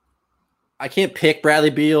 I can't pick Bradley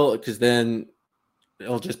Beal because then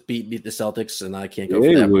it'll just beat the Celtics, and I can't go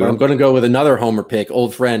for that. But I'm going to go with another homer pick,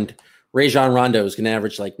 old friend. Rajon Rondo is going to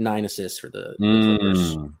average like 9 assists for the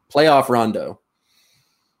Clippers. Playoff Rondo.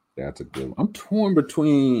 That's a good one. I'm torn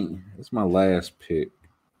between. It's my last pick.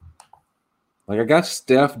 Like I got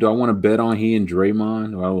Steph. Do I want to bet on he and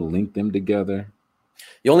Draymond? Do I will link them together?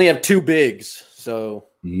 You only have 2 bigs, so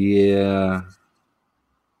yeah.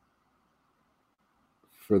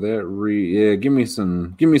 For that give me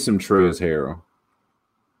some Trez Harrell.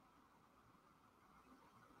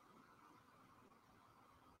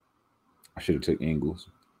 I should have took Ingles.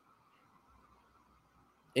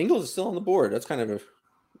 Ingles is still on the board. That's kind of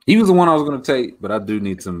he was the one I was going to take, but I do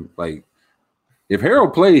need some if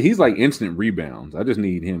Harrell plays, he's like instant rebounds. I just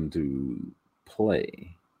need him to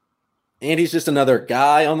play. And he's just another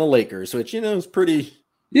guy on the Lakers, which is pretty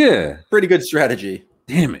good strategy.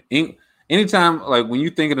 Damn it. Anytime, like when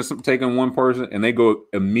you're thinking of taking one person and they go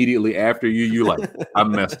immediately after you, you're like, I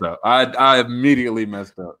messed up. I immediately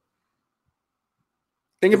messed up.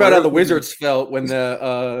 Think about how the Wizards felt when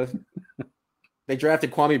they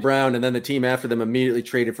drafted Kwame Brown and then the team after them immediately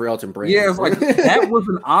traded for Elton Brand. Yeah, it's like that was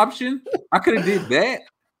an option. I could have did that.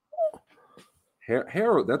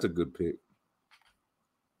 Harold, that's a good pick.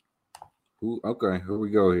 Okay, here we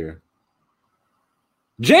go here.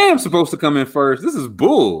 Jam's supposed to come in first. This is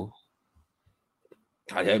bull.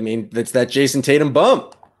 I mean, that's that Jason Tatum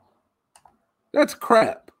bump. That's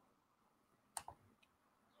crap.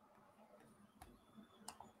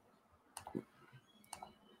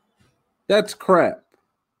 That's crap.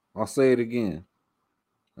 I'll say it again.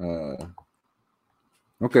 Okay,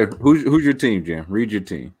 who's your team, Jam? Read your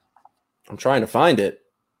team. I'm trying to find it.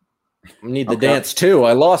 I need the dance too.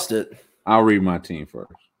 I lost it. I'll read my team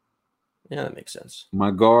first. Yeah, that makes sense.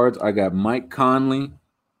 My guards, I got Mike Conley,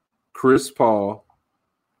 Chris Paul,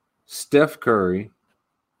 Steph Curry,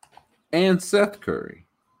 and Seth Curry.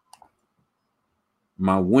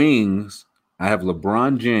 My wings, I have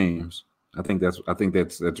LeBron James. I think that's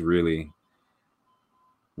really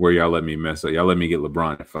where y'all let me mess up. Y'all let me get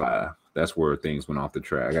LeBron at 5. That's where things went off the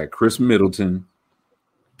track. I got Chris Middleton,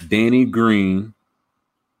 Danny Green.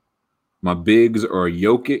 My bigs are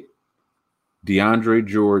Jokic, DeAndre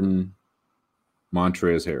Jordan,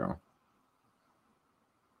 Montrezl Harrell.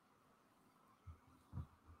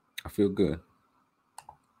 I feel good.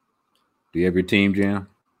 Do you have your team, Jam?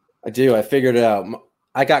 I do. I figured it out.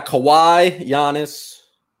 I got Kawhi, Giannis.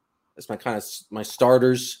 That's my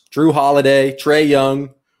starters. Drew Holiday, Trae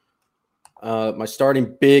Young, My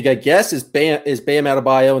starting big, I guess, is Bam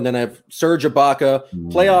Adebayo, and then I have Serge Ibaka,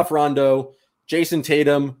 playoff Rondo, Jason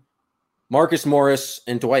Tatum, Marcus Morris,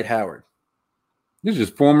 and Dwight Howard. These are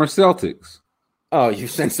just former Celtics. Oh, you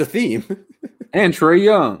sense the theme. And Trae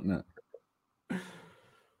Young.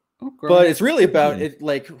 Okay. But it's really about it.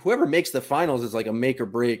 Like whoever makes the finals is like a make or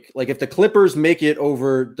break. Like if the Clippers make it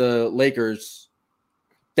over the Lakers,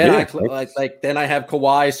 then then I have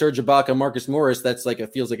Kawhi, Serge Ibaka, Marcus Morris. That's like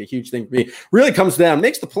it feels like a huge thing for me. Really comes down,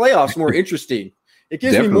 makes the playoffs more interesting. It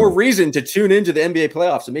gives me more reason to tune into the NBA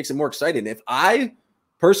playoffs. It makes it more exciting. If I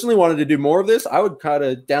personally wanted to do more of this, I would kind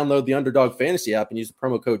of download the Underdog Fantasy app and use the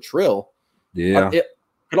promo code Trill. Yeah, it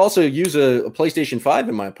could also use a PlayStation 5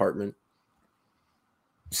 in my apartment.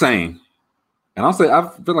 Same. And I'll say, I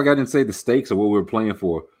feel like I didn't say the stakes of what we were playing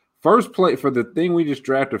for. First place for the thing we just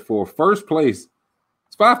drafted for. First place,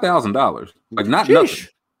 it's $5,000. Like not nothing.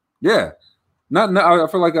 Yeah, not. I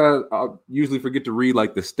feel like I usually forget to read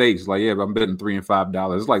like the stakes. Like but I'm betting $3 and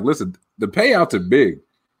 $5. It's like listen, the payouts are big.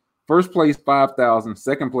 First place $5,000.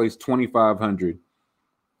 Second place $2,500.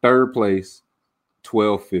 Third place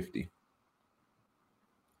 $1,250.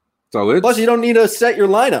 So it's plus you don't need to set your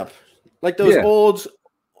lineup like those old.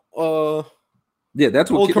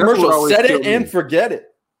 That's what old commercials. Set it and forget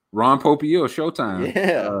it. Ron Popeil, Showtime.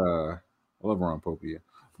 Yeah, I love Ron Popeil.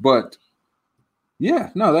 But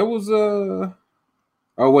that was. Oh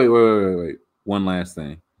wait. One last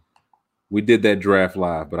thing. We did that draft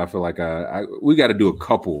live, but I feel like we got to do a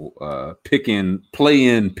couple play-in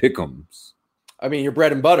pick'ems. I mean, your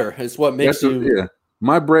bread and butter is what makes you. Yeah,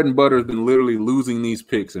 my bread and butter has been literally losing these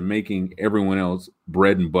picks and making everyone else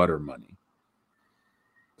bread and butter money.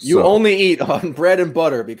 You only eat on bread and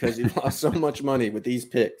butter because you lost so much money with these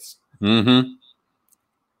picks. Mm-hmm.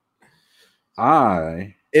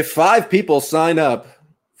 If 5 people sign up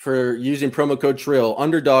for using promo code Trill,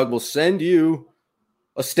 Underdog will send you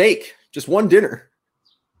a steak, just one dinner.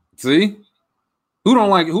 See? Who don't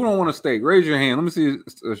want a steak? Raise your hand. Let me see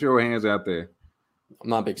a show of hands out there. I'm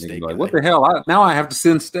not a big steak guy. What the hell? Now I have to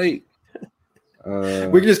send steak.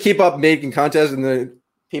 We can just keep up making contests and the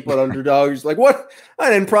people at Underdogs like, what? I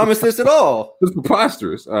didn't promise this at all. It's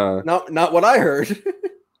preposterous. Not what I heard.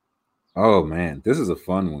 Oh, man. This is a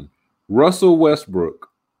fun one. Russell Westbrook,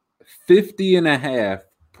 50.5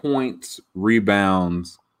 points,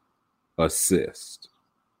 rebounds, assist.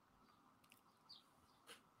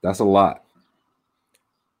 That's a lot.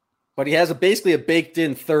 But he has basically a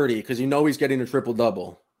baked-in 30 because he's getting a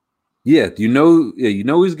triple-double. Yeah, you know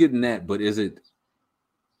he's getting that, but is it?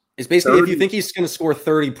 It's basically 30? If you think he's going to score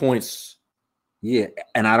 30 points. Yeah,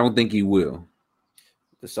 and I don't think he will.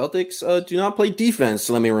 The Celtics do not play defense,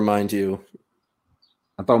 let me remind you.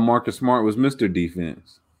 I thought Marcus Smart was Mr.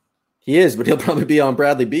 Defense. He is, but he'll probably be on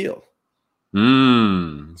Bradley Beal.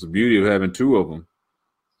 It's the beauty of having 2 of them.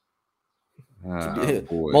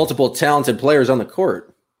 Multiple talented players on the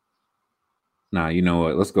court. Nah, you know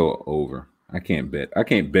what? Let's go over. I can't bet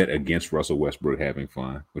against Russell Westbrook having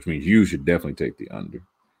fun, which means you should definitely take the under.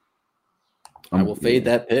 I will fade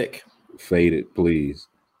that pick. Fade it, please.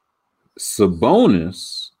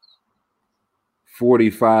 Sabonis,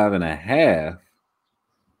 45.5.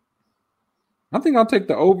 I think I'll take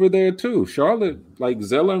the over there too. Charlotte, like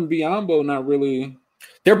Zeller and Biyombo, not really.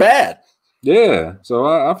 They're bad. Yeah, so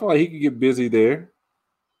I feel like he could get busy there.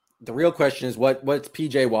 The real question is what's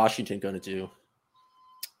PJ Washington going to do?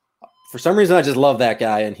 For some reason, I just love that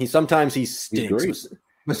guy, and sometimes he stinks.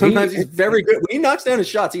 But sometimes he's very good. When he knocks down his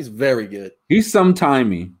shots, he's very good. He's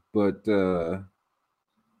sometimey, but I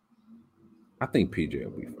think PJ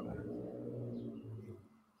will be fine.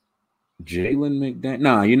 Jalen McDaniels.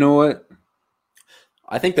 Nah, you know what?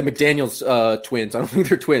 I think the McDaniels twins. I don't think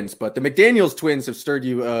they're twins, but the McDaniels twins have stirred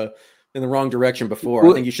you in the wrong direction before.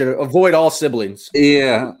 I think you should avoid all siblings.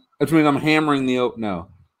 Yeah, which means I'm hammering the no.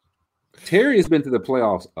 Terry has been to the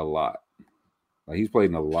playoffs a lot. Like he's played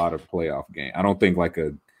in a lot of playoff games. I don't think like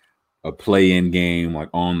a play-in game like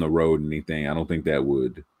on the road or anything. I don't think that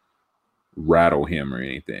would rattle him or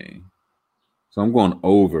anything. So I'm going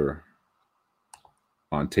over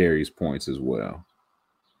on Terry's points as well.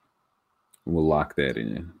 We'll lock that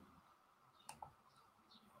in.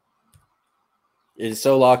 It's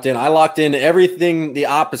so locked in. I locked in everything the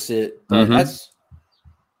opposite.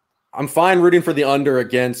 I'm fine rooting for the under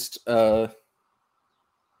against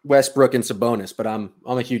Westbrook and Sabonis, but I'm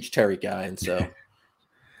a huge Terry guy, and so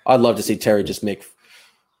I'd love to see Terry just make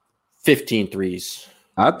 15 threes.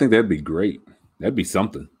 I think that'd be great. That'd be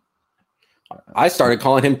something. I started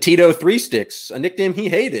calling him Tito Three Sticks, a nickname he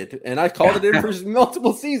hated, and I called it in for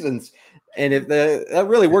multiple seasons. And if that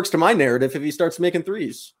really works to my narrative, if he starts making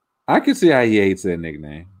threes, I can see how he hates that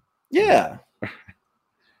nickname. Yeah.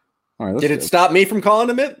 All right. Did it stop me from calling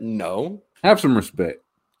him it? No. Have some respect.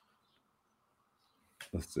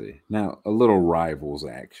 Let's see. Now, a little rivals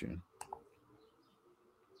action.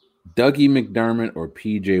 Dougie McDermott or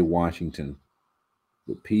PJ Washington?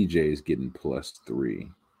 But PJ is getting +3.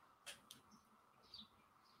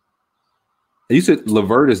 You said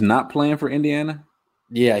LeVert is not playing for Indiana?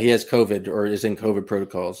 Yeah, he has COVID or is in COVID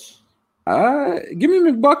protocols. Give me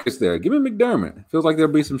McBuckets there. Give me McDermott. Feels like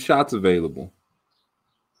there'll be some shots available.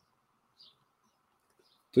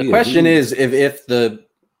 So, the question is if the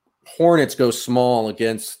Hornets go small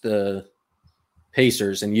against the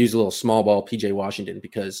Pacers and use a little small ball PJ Washington,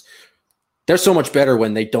 because they're so much better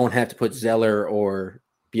when they don't have to put Zeller or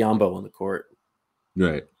Biyombo on the court.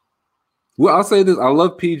 Right. Well, I'll say this. I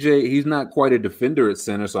love PJ. He's not quite a defender at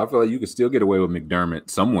center, so I feel like you could still get away with McDermott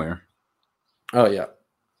somewhere. Oh, yeah.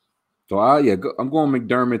 So, I'm going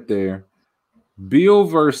McDermott there. Beal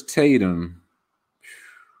versus Tatum.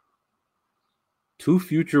 Two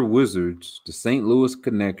future Wizards, the St. Louis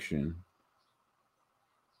connection.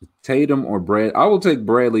 Tatum or Brad? I will take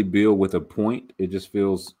Bradley Beal with a point. It just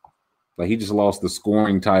feels like he just lost the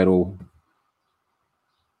scoring title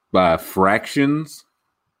by fractions.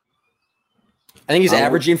 I think he's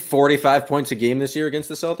averaging 45 points a game this year against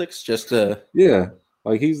the Celtics.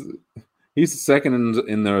 Like he's second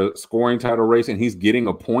in the scoring title race, and he's getting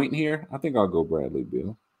a point here. I think I'll go Bradley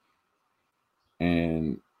Beal.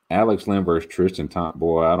 And Alex Len versus Tristan Thompson.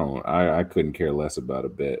 Boy, I couldn't care less about a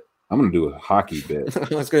bet. I'm going to do a hockey bet.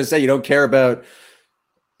 I was going to say, you don't care about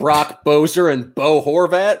Brock Boser and Bo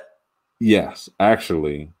Horvat? Yes,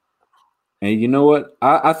 actually. And you know what?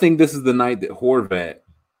 I think this is the night that Horvat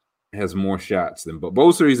has more shots than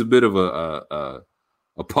Boser. He's a bit of a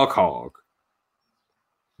puck hog.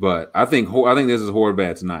 But I think this is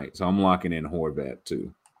Horvat's night, so I'm locking in Horvat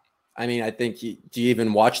too. I mean, I think do you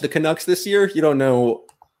even watch the Canucks this year? You don't know.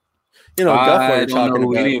 Duff, what you're talking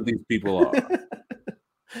about. Any of these people are.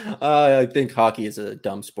 I think hockey is a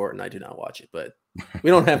dumb sport, and I do not watch it. But we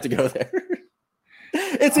don't have to go there.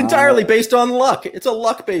 It's entirely based on luck. It's a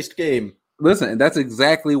luck-based game. Listen, that's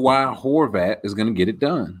exactly why Horvat is going to get it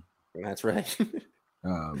done. That's right.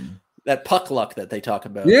 That puck luck that they talk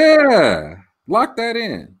about. Yeah, lock that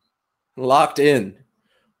in. Locked in.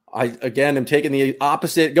 I am taking the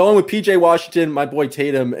opposite, going with PJ Washington, my boy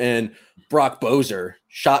Tatum, and Brock Boser,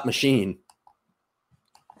 shot machine.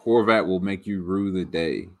 Horvat will make you rue the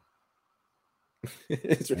day.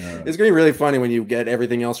 It's going to be really funny when you get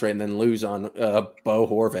everything else right and then lose on Bo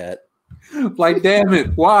Horvat. Like, damn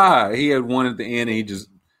it, why? He had one at the end and he just...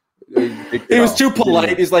 He was too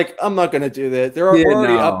polite. He's like, I'm not going to do that. We're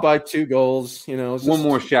already up by 2 goals. One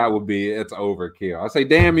more shot would be, it's overkill. I say,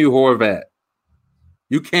 damn you, Horvat.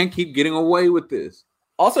 You can't keep getting away with this.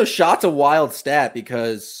 Also, shot's a wild stat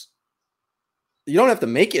because you don't have to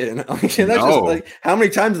make it. That's just like, how many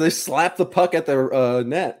times do they slap the puck at the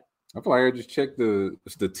net? I feel like I just checked the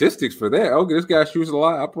statistics for that. Okay, this guy shoots a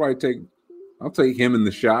lot. I'll take him in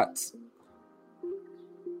the shots.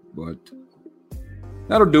 But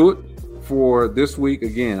that'll do it for this week.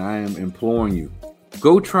 Again, I am imploring you.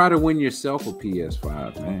 Go try to win yourself a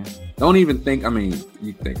PS5, man. Don't even think,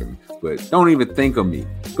 you think of me, but don't even think of me.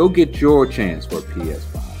 Go get your chance for a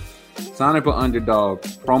PS5. Sign up for Underdog,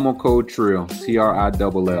 promo code TRILL,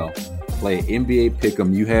 TRILL. Play NBA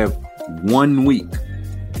Pick'em. You have 1 week.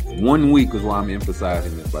 1 week is why I'm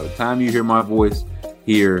emphasizing this. By the time you hear my voice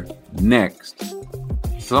here next,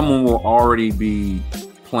 someone will already be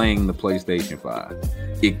playing the PlayStation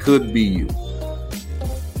 5. It could be you.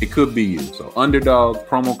 So Underdog,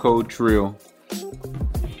 promo code TRILL.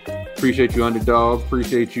 Appreciate you, Underdog.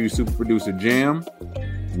 Appreciate you, Super Producer Jam.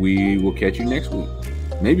 We will catch you next week.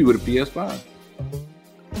 Maybe with a PS5.